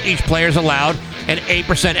 years, each player is allowed an 8%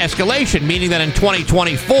 escalation, meaning that in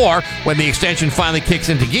 2024, when the extension finally kicks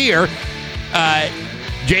into gear,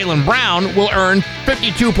 Jaylen Brown will earn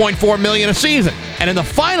 $52.4 million a season. And in the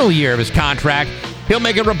final year of his contract, he'll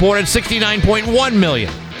make a reported $69.1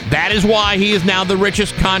 million. That is why he is now the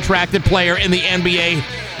richest contracted player in the NBA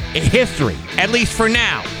history, at least for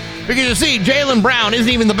now. Because you see, Jaylen Brown isn't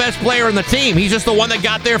even the best player on the team. He's just the one that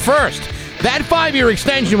got there first. That 5-year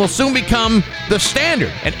extension will soon become the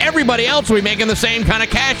standard, and everybody else will be making the same kind of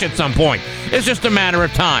cash at some point. It's just a matter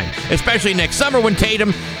of time, especially next summer when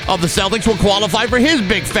Tatum of the Celtics will qualify for his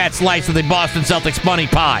big fat slice of the Boston Celtics bunny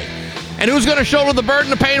pie. And who's going to shoulder the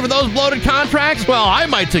burden of paying for those bloated contracts? Well, I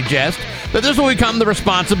might suggest that this will become the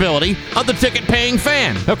responsibility of the ticket-paying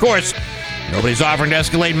fan. Of course, nobody's offering to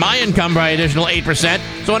escalate my income by an additional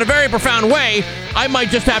 8%, so in a very profound way, I might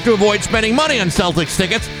just have to avoid spending money on Celtics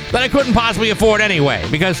tickets that I couldn't possibly afford anyway,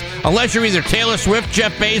 because unless you're either Taylor Swift,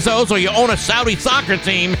 Jeff Bezos, or you own a Saudi soccer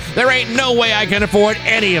team, there ain't no way I can afford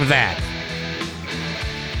any of that.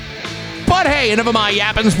 But hey, enough of my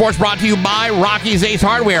yapping. Sports brought to you by Rocky's Ace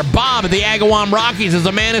Hardware. Bob at the Agawam Rockies is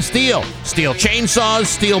a man of steel. Steel chainsaws,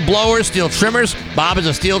 steel blowers, steel trimmers. Bob is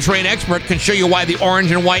a steel trade expert, can show you why the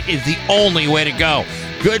orange and white is the only way to go.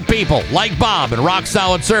 Good people like Bob and rock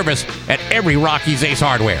solid service at every Rocky's Ace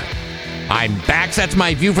Hardware. I'm back. That's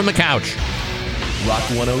my view from the couch. Rock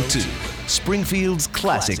 102, Springfield's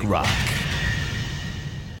classic rock.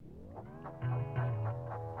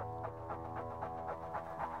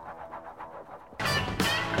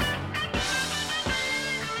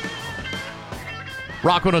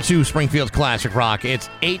 Rock 102, Springfield's Classic Rock. It's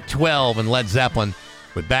 8:12 in Led Zeppelin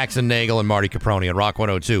with Bax and Nagel and Marty Caproni at Rock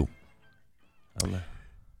 102.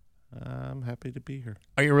 I'm happy to be here.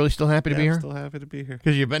 Are you really still happy to be here? I'm still happy to be here.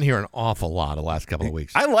 Because you've been here an awful lot the last couple of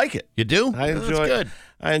weeks. I like it. You do? I enjoy That's it. good.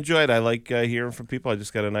 I enjoy it. I like hearing from people. I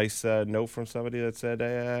just got a nice note from somebody that said,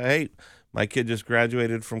 hey, my kid just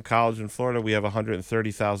graduated from college in Florida. We have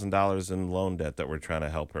 $130,000 in loan debt that we're trying to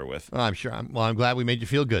help her with. I'm sure. I'm glad we made you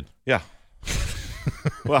feel good. Yeah.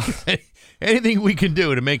 Well, anything we can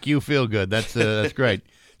do to make you feel good, that's great.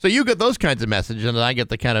 So you get those kinds of messages, and I get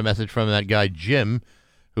the kind of message from that guy Jim,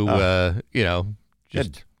 who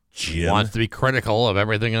just Jim wants to be critical of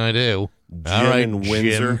everything I do. All right, in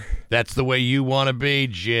Windsor. Jim, that's the way you want to be,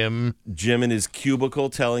 Jim. Jim in his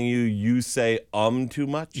cubicle telling you say too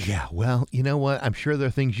much. Yeah, well, you know what? I'm sure there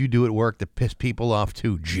are things you do at work that piss people off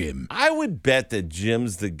too, Jim. I would bet that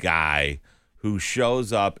Jim's the guy who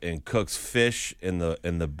shows up and cooks fish in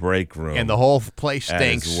the break room, and the whole place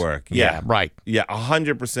stinks. At his work. Yeah, right. Yeah,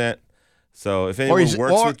 100%. So if anyone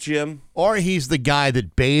works with Jim, or he's the guy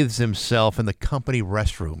that bathes himself in the company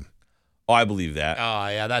restroom. Oh, I believe that. Oh,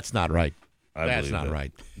 yeah, that's not right. That's not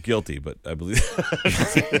right. Guilty, but I believe.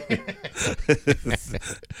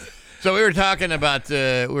 So we were talking about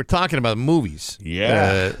movies.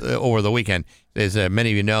 Yeah. Over the weekend, as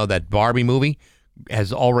many of you know, that Barbie movie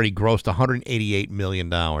has already grossed $188 million.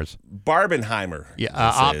 Barbenheimer.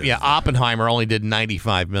 Yeah, Oppenheimer only did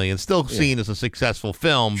 $95 million. Still seen as a successful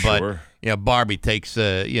film, Sure. but Barbie takes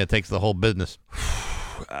the whole business.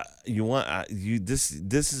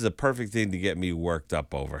 This is a perfect thing to get me worked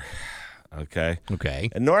up over. Okay. Okay.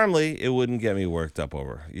 And normally it wouldn't get me worked up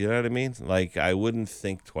over. You know what I mean? Like I wouldn't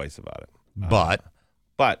think twice about it. But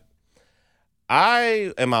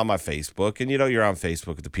I am on my Facebook, and you're on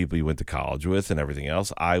Facebook with the people you went to college with and everything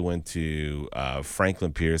else. I went to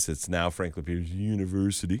Franklin Pierce. It's now Franklin Pierce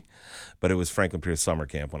University, but it was Franklin Pierce Summer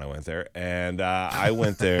Camp when I went there. And I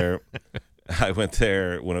went there. I went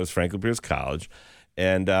there when it was Franklin Pierce College,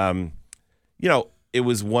 and it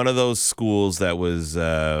was one of those schools that was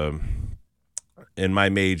in my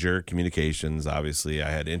major, communications. Obviously,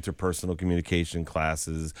 I had interpersonal communication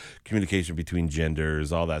classes, communication between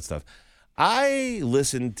genders, all that stuff. I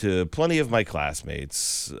listened to plenty of my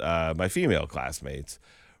classmates, my female classmates,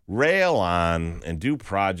 rail on and do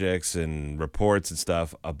projects and reports and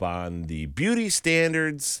stuff upon the beauty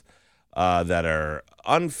standards that are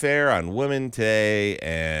unfair on women today,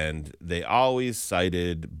 and they always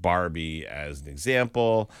cited Barbie as an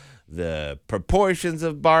example. The proportions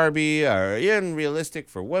of Barbie are unrealistic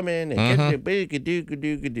for women, and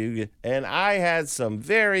and I had some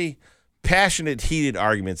very passionate, heated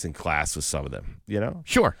arguments in class with some of them,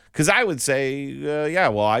 Sure. Because I would say,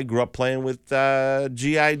 I grew up playing with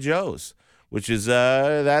G.I. Joes, which is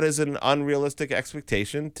that is an unrealistic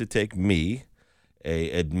expectation to take me,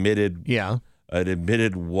 an admitted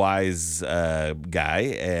wise guy,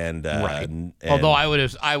 and right. Although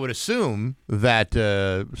I would assume that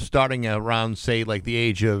starting around, say, like the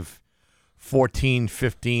age of 14,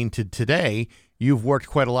 15 to today, you've worked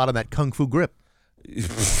quite a lot on that kung fu grip.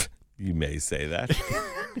 You may say that.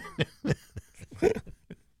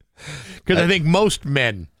 Because I think most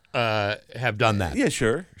men have done that. Yeah,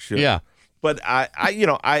 sure. Yeah. But I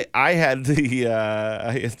had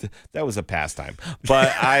that was a pastime.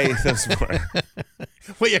 But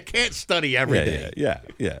well, you can't study every day. Yeah.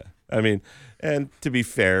 I mean, and to be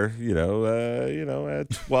fair, at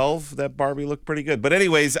 12, that Barbie looked pretty good. But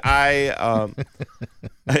anyways, I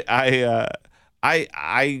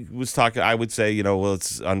was talking. I would say,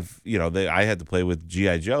 I had to play with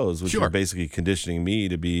GI Joes, which were basically conditioning me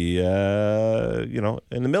to be, in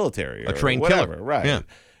the military, a trained whatever, killer, right?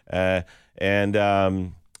 Yeah.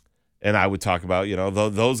 And I would talk about,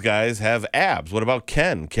 those guys have abs. What about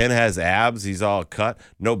Ken? Ken has abs. He's all cut,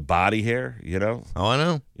 no body hair. Oh, I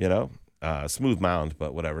know. Smooth mound,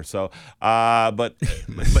 but whatever. So, but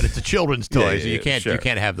it's a children's toy, so you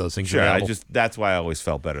can't have those things. Sure, available. That's why I always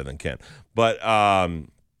felt better than Ken. But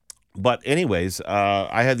anyways,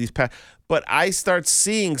 I had these. But I start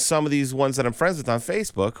seeing some of these ones that I'm friends with on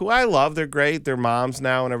Facebook, who I love. They're great. They're moms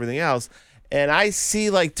now and everything else. And I see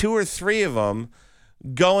like 2 or 3 of them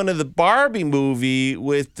going to the Barbie movie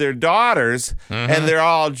with their daughters, and they're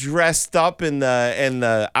all dressed up in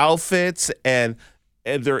the outfits, and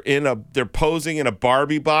they're posing in a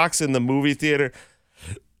Barbie box in the movie theater.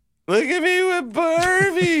 Look at me with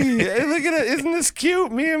Barbie. Look at it. Isn't this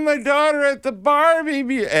cute? Me and my daughter at the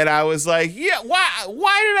Barbie. And I was like, yeah, why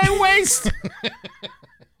did I waste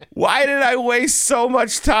why did I waste so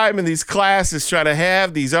much time in these classes trying to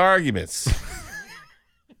have these arguments?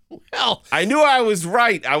 Well, I knew I was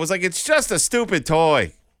right. I was like, it's just a stupid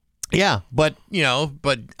toy. yeah, but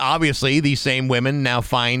obviously these same women now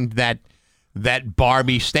find that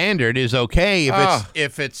Barbie standard is okay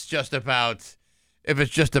if it's just about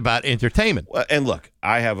entertainment. Well, and look,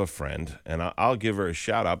 I have a friend, and I'll give her a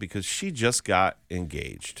shout out because she just got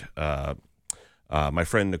engaged. My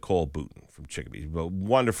friend Nicole Booten from Chicopee, a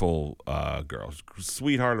wonderful girl,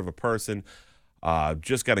 sweetheart of a person.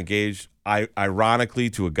 Just got engaged, ironically,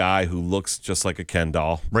 to a guy who looks just like a Ken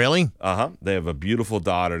doll. Really? They have a beautiful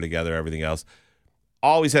daughter together, everything else.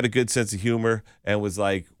 Always had a good sense of humor, and was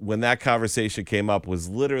like, when that conversation came up, was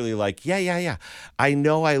literally like, yeah. I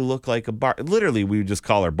know I look like a Barbie. Literally, we would just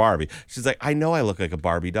call her Barbie. She's like, I know I look like a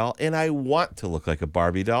Barbie doll, and I want to look like a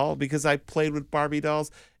Barbie doll because I played with Barbie dolls,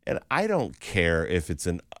 and I don't care if it's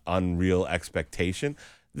an unreal expectation.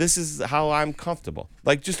 This is how I'm comfortable.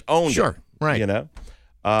 Like, just own it. Sure, right. You know?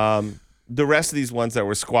 The rest of these ones that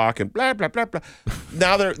were squawking, blah, blah, blah, blah.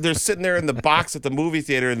 Now they're sitting there in the box at the movie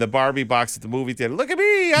theater, in the Barbie box at the movie theater. Look at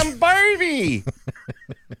me, I'm Barbie.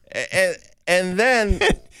 and then...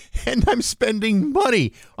 and I'm spending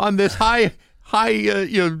money on this high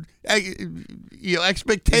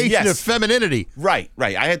expectation of femininity. Right.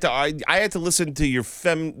 I had to listen to your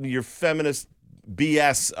feminist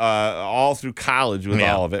BS all through college with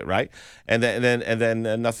all of it, right? And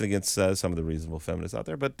then nothing against some of the reasonable feminists out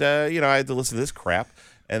there, but I had to listen to this crap.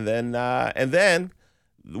 And then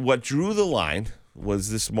what drew the line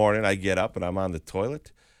was this morning I get up and I'm on the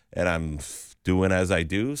toilet and I'm doing as I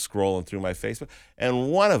do, scrolling through my Facebook,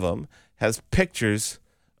 and one of them has pictures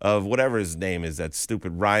of whatever his name is, that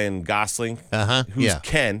stupid Ryan Gosling, who's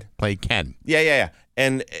Ken. Played Ken. Yeah.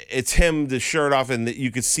 And it's him, the shirt off, and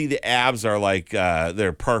you can see the abs are like,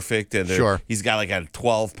 they're perfect, and he's got like a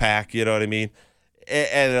 12-pack, you know what I mean?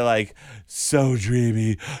 And they're like, so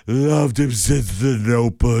dreamy, loved him since The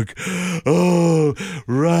Notebook. Oh,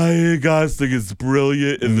 Ryan Gosling is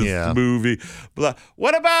brilliant in this movie. Blah.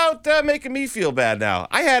 What about making me feel bad now?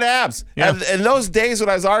 I had abs. Yeah. In those days when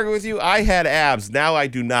I was arguing with you, I had abs. Now I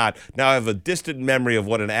do not. Now I have a distant memory of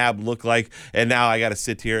what an ab looked like, and now I got to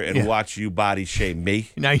sit here and watch you body shame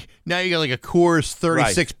me. Now you got like a Coors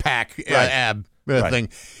 36-pack ab thing.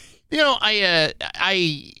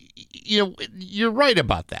 You're right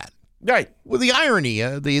about that. Right. Well, the irony,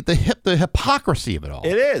 the hypocrisy of it all.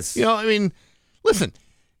 It is. Listen,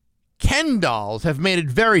 Ken dolls have made it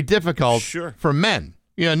very difficult for men.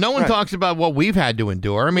 No one talks about what we've had to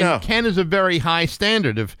endure. I mean, Ken is a very high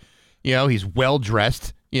standard of, he's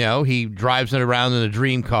well-dressed. He drives it around in a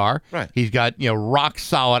dream car. Right. He's got,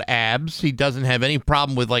 rock-solid abs. He doesn't have any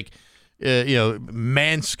problem with,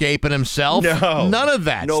 manscaping himself. No. None of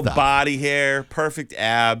that No stuff. body hair, perfect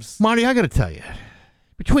abs. Marty, I got to tell you,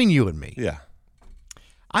 between you and me,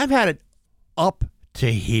 I've had it up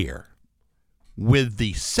to here with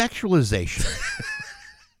the sexualization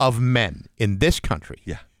of men in this country.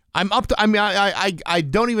 Yeah. I'm up to, I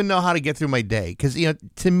don't even know how to get through my day because,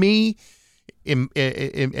 to me,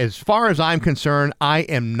 as far as I'm concerned, I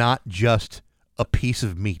am not just a piece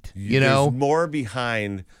of meat. There's more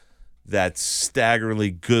behind that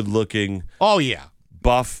staggeringly good-looking,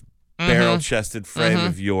 buff, barrel-chested frame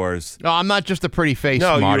of yours. No, I'm not just a pretty face,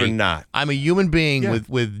 No, Marty. you're not. I'm a human being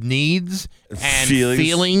with needs and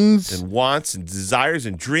feelings and wants and desires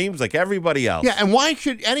and dreams like everybody else. Yeah, and why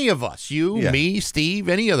should any of us, me, Steve,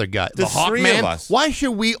 any other guy, the three Hawkman, of us, why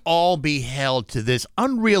should we all be held to this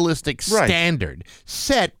unrealistic standard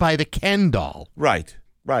set by the Ken doll? Right.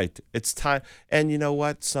 It's time. And you know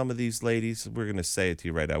what? Some of these ladies, we're going to say it to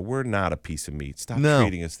you right now, we're not a piece of meat. Stop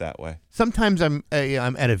treating us that way. Sometimes I'm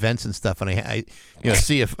at events and stuff, and I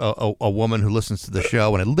see a woman who listens to the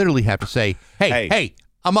show, and I literally have to say, hey,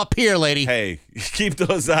 I'm up here, lady. Hey, keep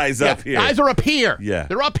those eyes up here. Eyes are up here. Yeah.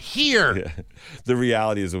 They're up here. Yeah. The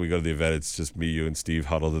reality is when we go to the event, it's just me, you, and Steve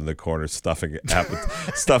huddled in the corner stuffing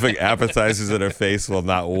appetizers in our face while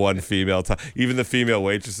not one female even the female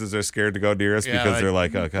waitresses are scared to go near us because they're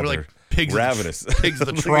like, oh, God, they're pigs ravenous. Pigs of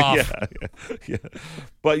the trough. Yeah.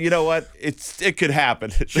 But you know what? It could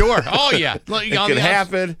happen. Sure. Oh, yeah. It could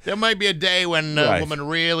happen. There might be a day when a woman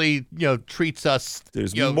really, treats us.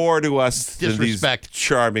 There's more to us disrespect. Than these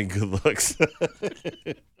charming good looks.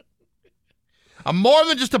 I'm more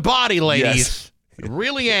than just a body, ladies. Yes. I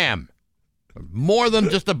really am. More than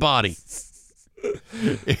just a body.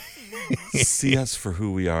 See us for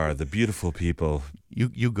who we are, the beautiful people.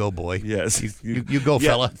 You go, boy. Yes. You go,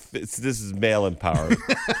 fella. This is male empowerment.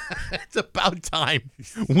 It's about time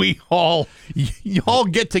we all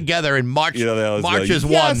get together and march. March as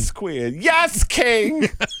one. Yes, queen. Yes, king.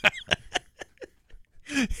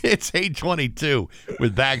 It's 8:22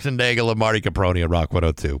 with Bags and Nagel and Marty Caproni at Rock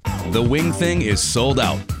 102. The Wing Thing is sold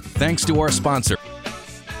out. Thanks to our sponsor.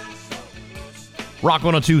 Rock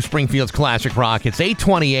 102, Springfield's Classic Rock. It's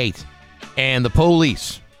 8:28, and the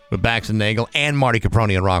Police with Bax and Nagel and Marty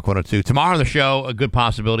Caproni on Rock 102. Tomorrow on the show, a good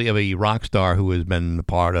possibility of a rock star who has been a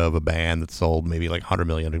part of a band that sold maybe like 100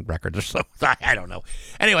 million records or so. I don't know.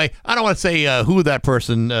 Anyway, I don't want to say who that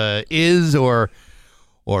person is or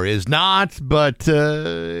is not, but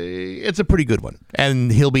it's a pretty good one.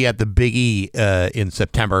 And he'll be at the Big E in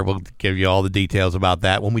September. We'll give you all the details about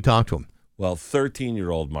that when we talk to him. Well,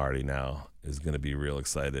 13-year-old Marty now is going to be real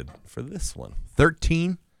excited for this one.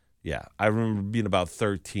 13? Yeah, I remember being about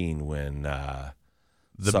 13 when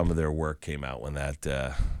some of their work came out. When that,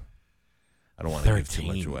 I don't want to give too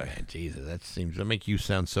much away. Man, Jesus, that make you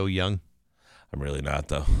sound so young. I'm really not,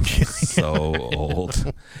 though. So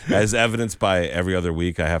old. As evidenced by every other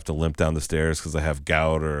week, I have to limp down the stairs because I have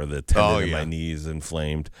gout or the tendon in my knees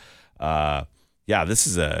inflamed. Yeah, this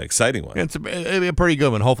is an exciting one. It'll be a pretty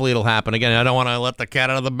good one. Hopefully it'll happen. Again, I don't want to let the cat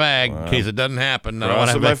out of the bag in case it doesn't happen. I don't want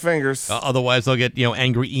to have my fingers. Otherwise, they'll get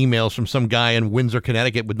angry emails from some guy in Windsor,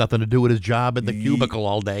 Connecticut with nothing to do with his job in the cubicle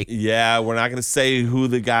all day. Yeah, we're not going to say who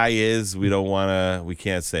the guy is. We don't want to. We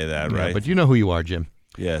can't say that, right? But you know who you are, Jim.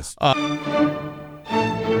 Yes.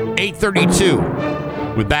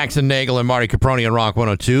 8:32 with Bax and Nagel and Marty Caproni on Rock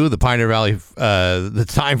 102. The Pioneer Valley, the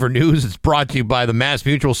time for news. It's brought to you by the Mass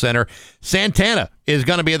Mutual Center. Santana is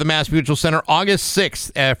going to be at the Mass Mutual Center August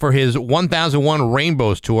 6th for his 1001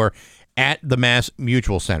 Rainbows Tour at the Mass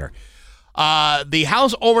Mutual Center. The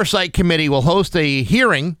House Oversight Committee will host a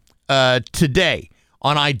hearing today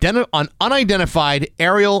on unidentified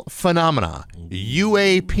aerial phenomena,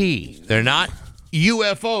 UAP. They're not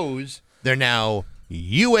UFOs. They're now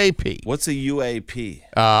UAP. What's a UAP?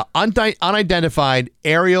 Unidentified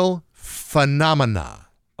aerial phenomena.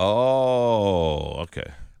 Oh,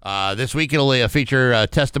 okay. This week it'll feature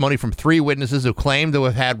testimony from 3 witnesses who claim to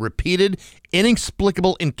have had repeated,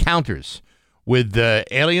 inexplicable encounters with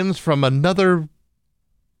aliens from another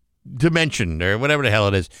dimension or whatever the hell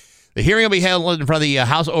it is. The hearing will be held in front of the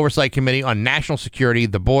House Oversight Committee on National Security,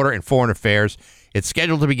 the Border, and Foreign Affairs. It's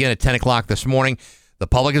scheduled to begin at 10 o'clock this morning. The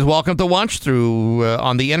public is welcome to watch through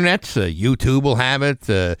on the internet. YouTube will have it.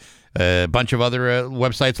 A bunch of other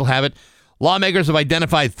websites will have it. Lawmakers have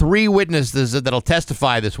identified 3 witnesses that'll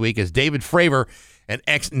testify this week as David Fravor, an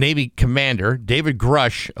ex-Navy commander, David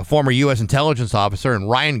Grush, a former U.S. intelligence officer, and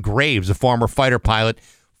Ryan Graves, a former fighter pilot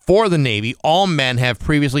for the Navy. All men have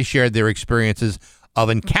previously shared their experiences of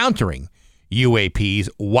encountering UAPs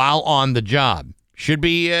while on the job. Should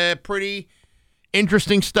be pretty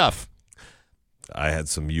interesting stuff. I had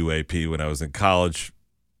some UAP when I was in college.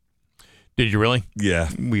 Did you really? Yeah.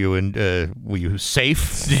 Were you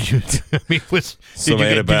safe? Did you get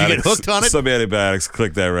hooked on it? Some antibiotics.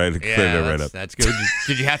 Click that right. Cleared it right up. That's good.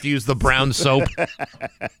 Did you have to use the brown soap?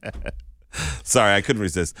 Sorry, I couldn't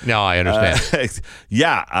resist. No, I understand.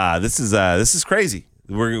 This is crazy.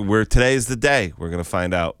 We're today's the day. We're gonna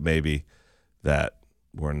find out maybe that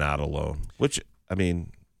we're not alone. Which, I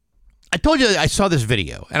mean, I told you that I saw this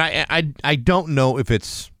video, and I don't know if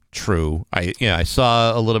it's true. I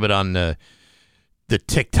saw a little bit on the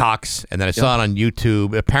TikToks, and then I saw it on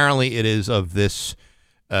YouTube. Apparently, it is of this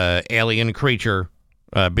alien creature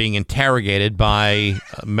being interrogated by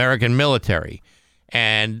American military,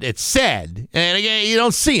 and it's said. And again, you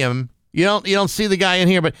don't see him. You don't see the guy in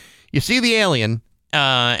here, but you see the alien,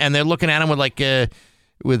 and they're looking at him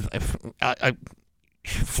with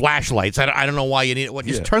flashlights. I don't know why you need it.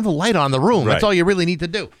 Just turn the light on in the room. Right. That's all you really need to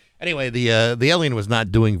do. Anyway, the alien was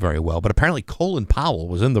not doing very well, but apparently Colin Powell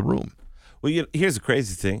was in the room. Well, here's the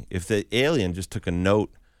crazy thing. If the alien just took a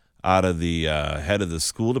note out of the head of the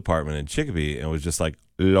school department in Chicopee and was just like,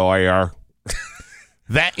 lawyer.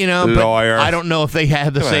 That, lawyer. But I don't know if they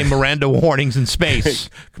had the same Miranda warnings in space.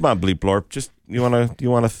 Come on, Bleep Blorp. Just you want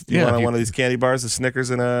one of these candy bars, a Snickers,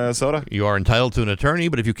 and a soda? You are entitled to an attorney,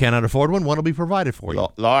 but if you cannot afford one will be provided for you.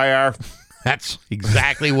 Lawyer. That's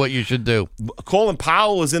exactly what you should do. Colin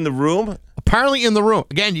Powell was in the room? Apparently in the room.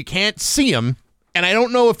 Again, you can't see him, and I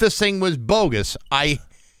don't know if this thing was bogus. I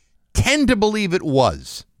tend to believe it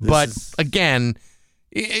was. Again,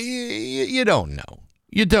 you don't know.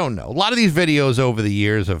 You don't know. A lot of these videos over the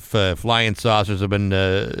years of flying saucers have been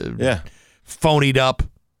phonied up.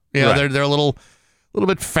 They're a little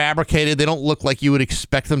bit fabricated. They don't look like you would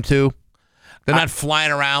expect them to. They're not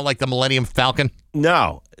flying around like the Millennium Falcon.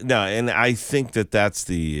 No, and I think that's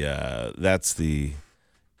the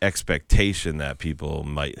expectation that people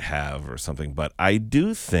might have or something. But I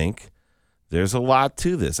do think there's a lot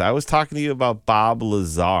to this. I was talking to you about Bob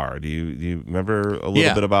Lazar. Do you remember a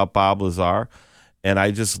little bit about Bob Lazar? And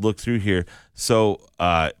I just looked through here. So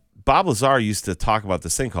Bob Lazar used to talk about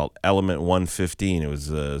this thing called Element 115. It was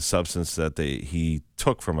a substance that he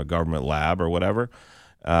took from a government lab or whatever.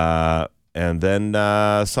 And then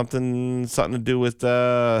something to do with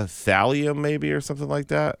thallium maybe or something like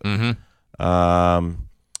that. Mm-hmm.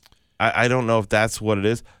 I don't know if that's what it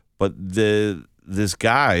is, but this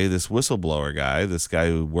whistleblower guy, this guy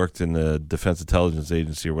who worked in the Defense Intelligence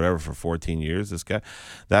Agency or whatever for 14 years, this guy,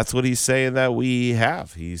 that's what he's saying that we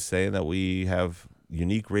have. He's saying that we have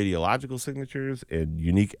unique radiological signatures and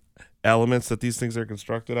unique elements that these things are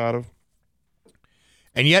constructed out of.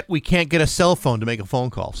 And yet we can't get a cell phone to make a phone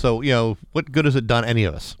call. So, what good has it done any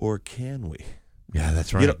of us? Or can we? Yeah,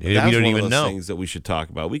 that's right. We don't even know. Things that we should talk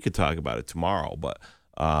about. We could talk about it tomorrow, but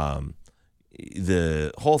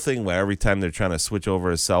the whole thing where every time they're trying to switch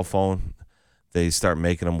over a cell phone, they start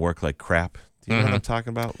making them work like crap. Do you know what I'm talking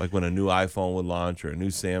about? Like when a new iPhone would launch or a new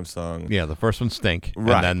Samsung. Yeah, the first ones stink,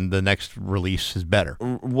 right. And then the next release is better.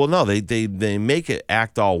 Well, no, they make it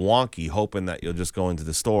act all wonky, hoping that you'll just go into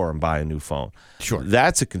the store and buy a new phone. Sure.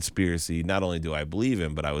 That's a conspiracy not only do I believe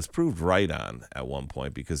in, but I was proved right on at one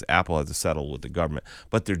point because Apple had to settle with the government.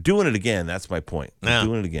 But they're doing it again. That's my point. They're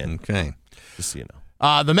doing it again. Okay. Just so you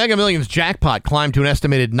know. The Mega Millions jackpot climbed to an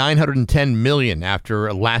estimated $910 million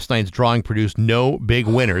after last night's drawing produced no big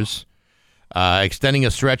winners. Extending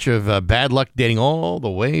a stretch of bad luck dating all the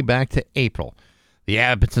way back to April. The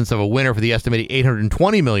absence of a winner for the estimated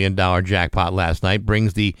 $820 million jackpot last night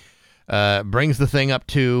brings the thing up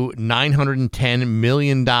to $910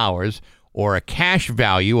 million, or a cash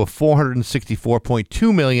value of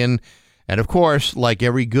 $464.2 million. And, of course, like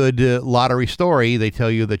every good lottery story, they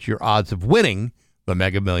tell you that your odds of winning the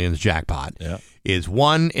Mega Millions jackpot is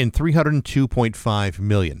 1 in 302.5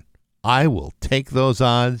 million. I will take those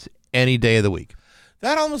odds any day of the week.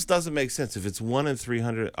 That almost doesn't make sense. If it's 1 in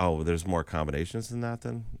 300, there's more combinations than that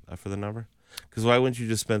then for the number? Because why wouldn't you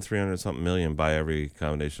just spend 300-something million buy every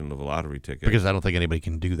combination of a lottery ticket? Because I don't think anybody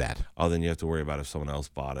can do that. Oh, then you have to worry about if someone else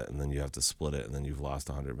bought it, and then you have to split it, and then you've lost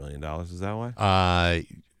 $100 million. Is that why?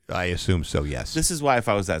 I assume so, yes. This is why if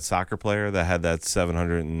I was that soccer player that had that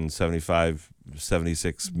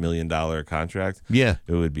 $76 million contract, it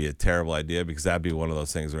would be a terrible idea because that'd be one of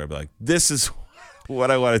those things where I'd be like, this is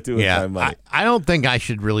what I want to do with my money. I don't think I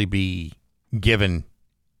should really be given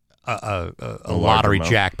a lottery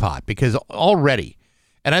jackpot because already,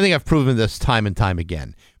 and I think I've proven this time and time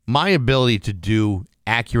again, my ability to do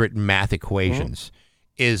accurate math equations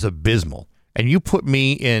is abysmal. And you put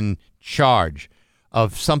me in charge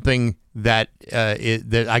of something that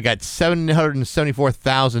that I got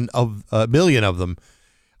 774,000 million of them.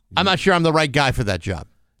 I'm not sure I'm the right guy for that job.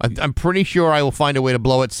 I'm pretty sure I will find a way to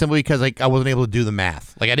blow it simply because I wasn't able to do the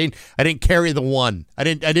math. Like I didn't carry the one. I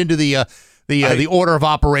didn't do the order of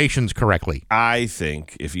operations correctly. I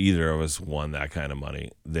think if either of us won that kind of money,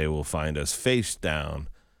 they will find us face down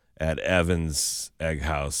at Evan's Egg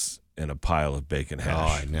House in a pile of bacon hash.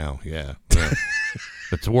 Oh, I know. Yeah.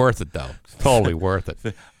 It's worth it, though. It's totally worth it.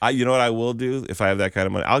 You know what I will do if I have that kind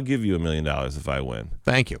of money? I'll give you $1 million if I win.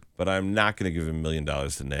 Thank you. But I'm not going to give him $1 million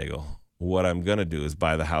to Nagel. What I'm going to do is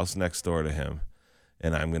buy the house next door to him,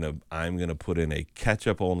 and I'm gonna put in a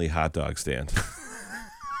ketchup-only hot dog stand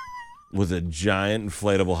with a giant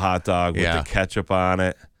inflatable hot dog with the ketchup on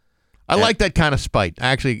it. I like that kind of spite.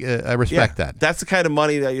 Actually, I respect that. That's the kind of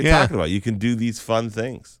money that you're talking about. You can do these fun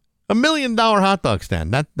things. $1 million hot dog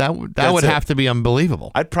stand. That would have to be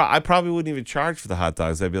unbelievable. I probably wouldn't even charge for the hot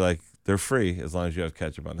dogs. I'd be like, they're free as long as you have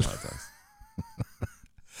ketchup on the hot dogs.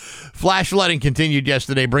 Flash flooding continued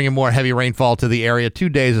yesterday, bringing more heavy rainfall to the area. 2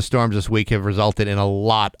 days of storms this week have resulted in a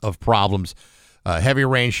lot of problems. Heavy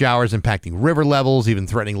rain showers impacting river levels, even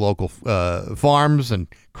threatening local farms and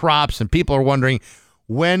crops. And people are wondering,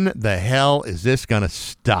 when the hell is this going to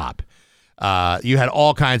stop? You had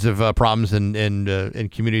all kinds of problems in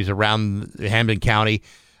communities around Hampden County.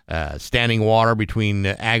 Standing water between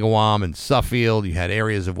Agawam and Suffield. You had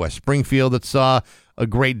areas of West Springfield that saw a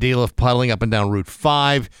great deal of puddling up and down Route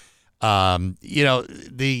 5.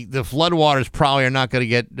 The floodwaters probably are not going to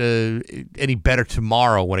get any better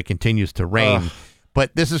tomorrow when it continues to rain.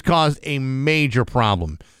 But this has caused a major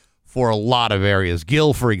problem for a lot of areas.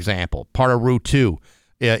 Gill, for example, part of Route 2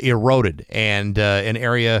 eroded, and an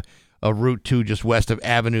area of Route 2 just west of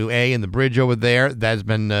Avenue A and the bridge over there that's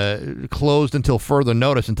been closed until further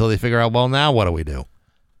notice until they figure out, well, now what do we do?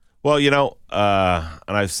 Well, and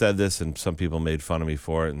I've said this, and some people made fun of me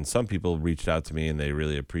for it, and some people reached out to me, and they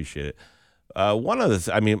really appreciate it.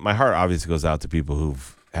 My heart obviously goes out to people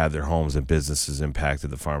who've had their homes and businesses impacted,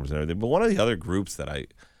 the farmers and everything. But one of the other groups that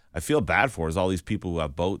I feel bad for is all these people who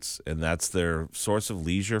have boats, and that's their source of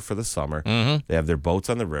leisure for the summer. Mm-hmm. They have their boats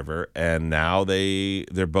on the river, and now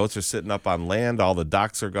their boats are sitting up on land. All the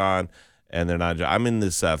docks are gone, and they're not. I'm in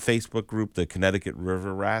this Facebook group, the Connecticut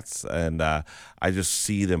River Rats, and I just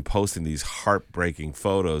see them posting these heartbreaking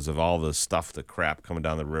photos of all the stuff, the crap coming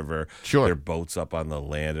down the river. Sure. Their boats up on the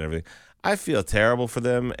land and everything. I feel terrible for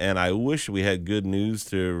them, and I wish we had good news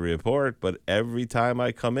to report, but every time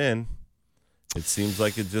I come in, it seems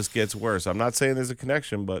like it just gets worse. I'm not saying there's a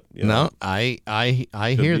connection, but No, I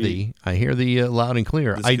hear the loud and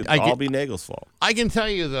clear. This could all be Nagel's fault. I can tell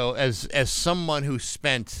you though, as someone who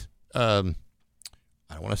spent I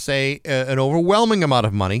don't want to say an overwhelming amount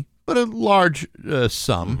of money, but a large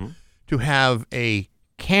sum to have a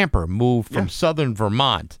camper move from southern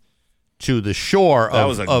Vermont to the shore that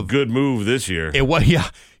was a good move this year. It was,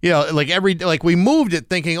 like we moved it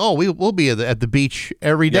thinking, oh, we'll be at the beach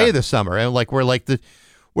every day this summer, and we're like the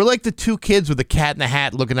two kids with the cat in the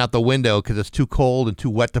hat looking out the window because it's too cold and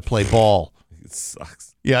too wet to play ball. It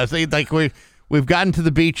sucks. Yeah, it's like we've gotten to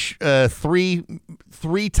the beach three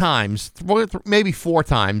times, maybe 4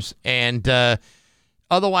 times, and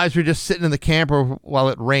otherwise we're just sitting in the camper while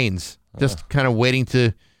it rains, just kind of waiting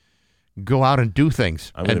to go out and do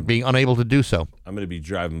things and being unable to do so. I'm going to be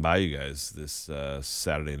driving by you guys this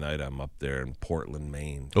Saturday night. I'm up there in Portland,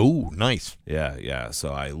 Maine. Oh, nice. Yeah.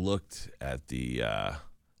 So I looked at the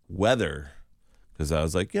weather because I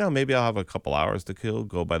was like, maybe I'll have a couple hours to kill,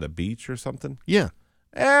 go by the beach or something. Yeah.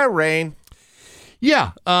 Rain.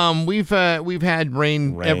 Yeah. We've had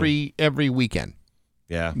rain. every weekend.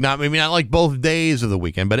 Yeah. Not like both days of the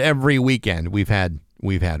weekend, but every weekend we've had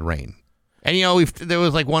rain. And there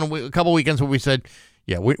was like a couple weekends where we said,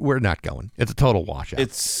 yeah, we're not going. It's a total washout.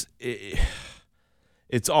 It's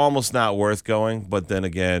almost not worth going. But then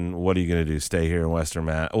again, what are you going to do? Stay here in Western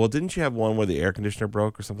Mass? Well, didn't you have one where the air conditioner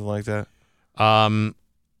broke or something like that? Yeah.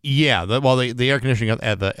 The air conditioning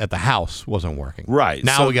at the house wasn't working. Right.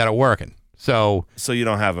 Now we got it working. So you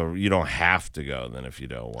don't have to go then if you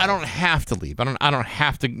don't want. I don't have to leave. I don't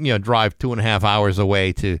have to drive 2.5 hours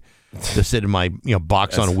away to sit in my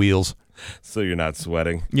box on wheels. So you're not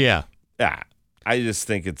sweating. Yeah. Yeah. I just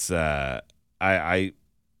think it's it's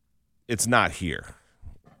not here.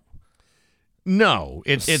 No,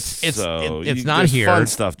 it's not there's here. Fun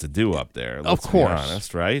stuff to do up there. Let's of course, be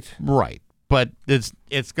honest, right? Right, but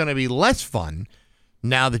it's going to be less fun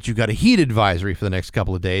now that you've got a heat advisory for the next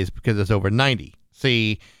couple of days because it's over 90.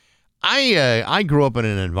 See, I grew up in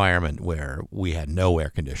an environment where we had no air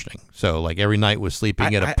conditioning, so like every night was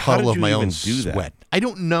sleeping at a puddle of my own sweat. I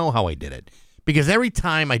don't know how I did it because every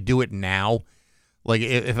time I do it now, like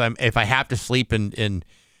if I have to sleep in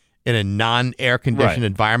a non-air conditioned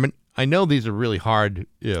environment. I know these are really hard,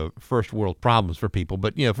 first world problems for people,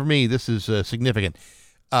 but for me, this is significant.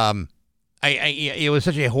 It was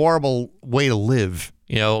such a horrible way to live.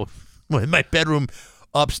 In my bedroom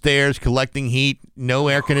upstairs, collecting heat, no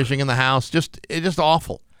air conditioning in the house, just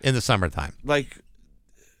awful in the summertime. Like,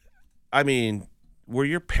 I mean, were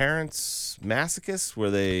your parents masochists? Were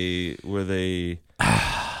they?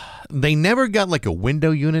 They never got like a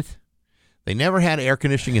window unit. They never had air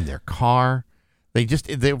conditioning in their car.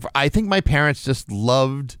 I think my parents just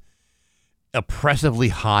loved oppressively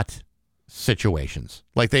hot situations.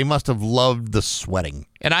 Like they must have loved the sweating.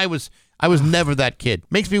 And I was never that kid.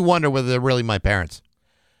 Makes me wonder whether they're really my parents.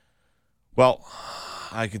 Well,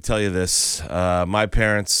 I can tell you this. My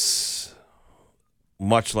parents,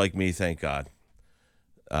 much like me, thank God,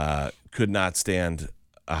 could not stand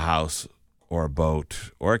a house or a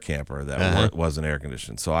boat or a camper that wasn't air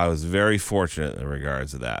conditioned. So I was very fortunate in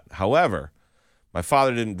regards to that. However, my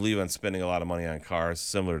father didn't believe in spending a lot of money on cars,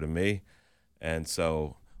 similar to me. And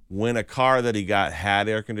so when a car that he got had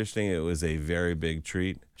air conditioning, it was a very big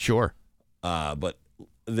treat. Sure. But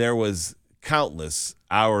there was countless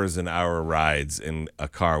hours and hour rides in a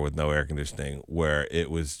car with no air conditioning where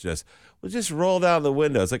it was just roll down the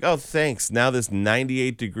window. It's like, oh, thanks. Now this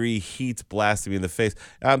 98-degree heat's blasting me in the face.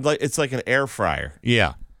 It's like an air fryer.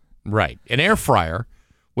 Yeah, right. An air fryer,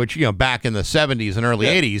 which, back in the 70s and early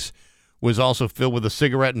 80s, was also filled with a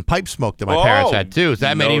cigarette and pipe smoke that my parents had too. So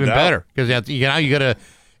that made it even better because now you got an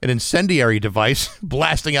incendiary device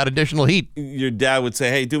blasting out additional heat. Your dad would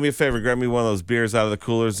say, "Hey, do me a favor, grab me one of those beers out of the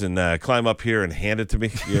coolers and climb up here and hand it to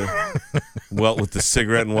me." Well, with the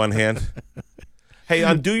cigarette in one hand. Hey,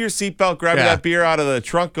 undo your seatbelt, grab that beer out of the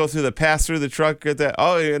trunk, go through the pass through the trunk, get that.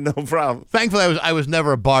 Oh, yeah, no problem. Thankfully, I was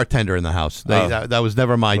never a bartender in the house. That was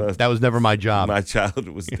never my job. My childhood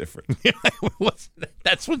was different.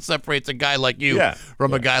 That's what separates a guy like you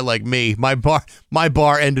from a guy like me. My bar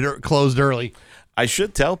closed early. I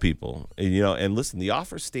should tell people, and listen, the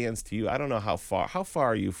offer stands to you. I don't know how far. How far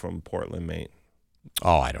are you from Portland, Maine?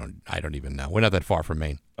 Oh, I don't even know. We're not that far from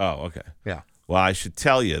Maine. Oh, okay. Yeah. Well, I should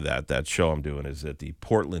tell you that show I'm doing is at the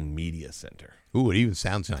Portland Media Center. Ooh, it even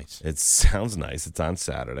sounds nice. It sounds nice. It's on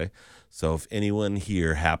Saturday. So if anyone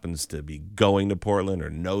here happens to be going to Portland or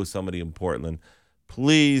know somebody in Portland,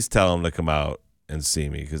 please tell them to come out and see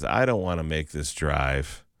me because I don't want to make this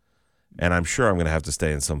drive. And I'm sure I'm going to have to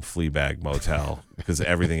stay in some flea bag motel because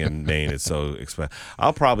everything in Maine is so expensive.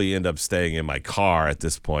 I'll probably end up staying in my car at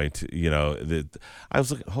this point. I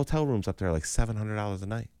was looking, hotel rooms up there are like $700 a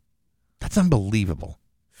night. That's unbelievable.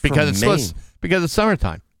 Because it's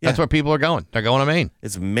summertime. Yeah. That's where people are going. They're going to Maine.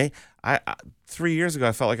 It's Maine. I 3 years ago,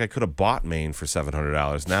 I felt like I could have bought Maine for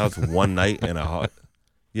 $700. Now it's one night in a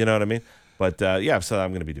you know what I mean? But, so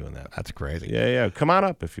I'm going to be doing that. That's crazy. Yeah. Come on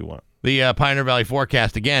up if you want. The Pioneer Valley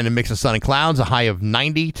forecast again, a mix of sun and clouds, a high of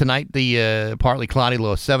 90 tonight, the partly cloudy,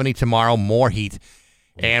 low of 70 tomorrow, more heat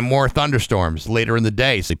and more thunderstorms later in the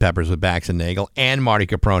day. Sleep Peppers with Bax and Nagel and Marty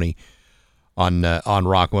Caproni on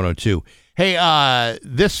Rock 102. Hey,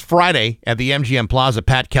 this Friday at the MGM Plaza,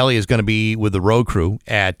 Pat Kelly is going to be with the road crew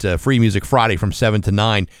at Free Music Friday from 7 to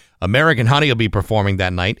 9. American Honey will be performing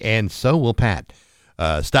that night, and so will Pat.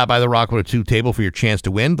 Stop by the Rock 102 table for your chance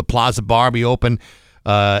to win. The Plaza Bar will be open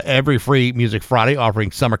every Free Music Friday,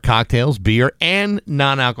 offering summer cocktails, beer, and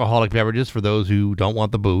non-alcoholic beverages for those who don't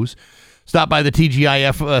want the booze. Stop by the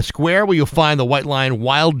TGIF Square where you'll find the White Line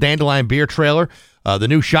Wild Dandelion Beer Trailer, the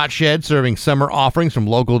new Shot Shed serving summer offerings from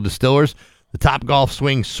local distillers, the Top Golf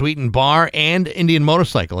Swing Suite and Bar, and Indian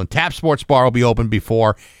Motorcycle. And Tap Sports Bar will be open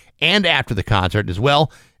before and after the concert, as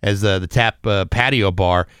well as the Tap Patio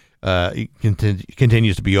Bar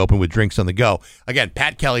continues to be open with drinks on the go. Again,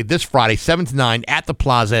 Pat Kelly this Friday, 7 to 9 at the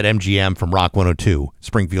Plaza at MGM from Rock 102,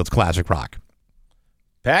 Springfield's Classic Rock.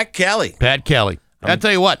 Pat Kelly. I'll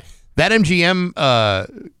tell you what, that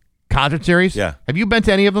MGM concert series, have you been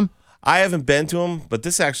to any of them? I haven't been to them, but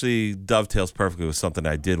this actually dovetails perfectly with something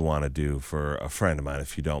I did want to do for a friend of mine,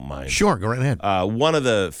 if you don't mind. Sure, go right ahead. One of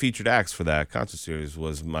the featured acts for that concert series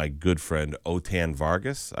was my good friend Otan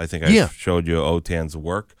Vargas. I think I showed you Otan's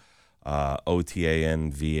work,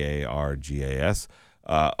 Otanvargas.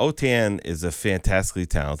 Otan is a fantastically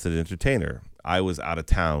talented entertainer. I was out of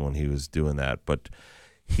town when he was doing that, but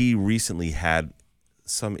he recently had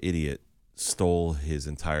some idiot stole his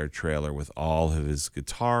entire trailer with all of his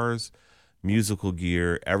guitars, musical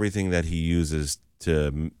gear, everything that he uses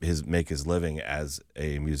to make his living as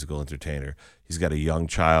a musical entertainer. He's got a young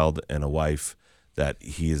child and a wife that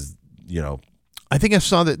he is, I think I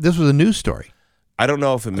saw that this was a news story. I don't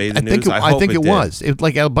know if it made the news. I think it was. It was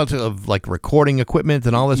like a bunch of like recording equipment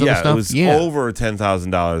and all this other stuff. It was over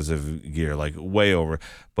 $10,000 of gear, like way over.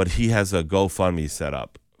 But he has a GoFundMe set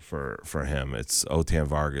up for him. It's Otan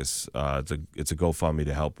Vargas. It's a GoFundMe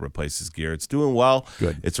to help replace his gear. It's doing well.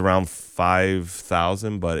 Good. It's around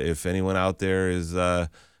 5,000. But if anyone out there is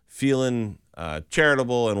feeling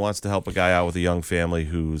charitable and wants to help a guy out with a young family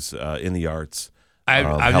who's in the arts,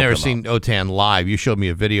 I've never seen Otan live. You showed me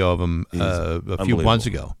a video of him a few months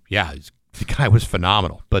ago. Yeah, the guy was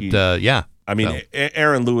phenomenal. But I mean,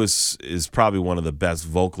 Aaron Lewis is probably one of the best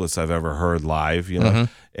vocalists I've ever heard live,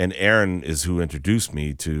 and Aaron is who introduced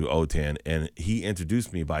me to Otan, and he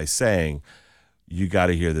introduced me by saying, you got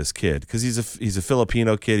to hear this kid, because he's a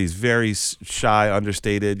Filipino kid. He's very shy,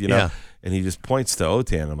 understated, and he just points to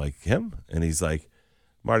Otan. I'm like, him? And he's like,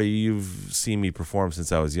 Marty, you've seen me perform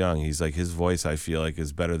since I was young. He's like, his voice, I feel like,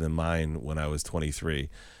 is better than mine when I was 23.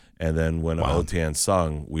 And then when Otan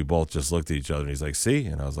sung, we both just looked at each other, and he's like, see?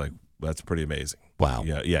 And I was like, that's pretty amazing. Wow.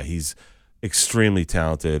 Yeah, he's extremely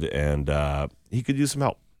talented, and he could use some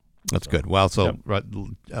help. That's good. Well, so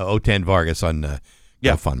Otan Vargas on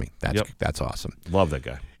GoFundMe. That's awesome. Love that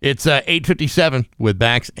guy. It's 8:57 with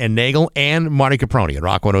Bax and Nagel and Marty Caproni at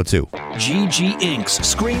Rock 102. GG Inks,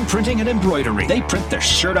 screen printing and embroidery. They print their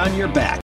shirt on your back.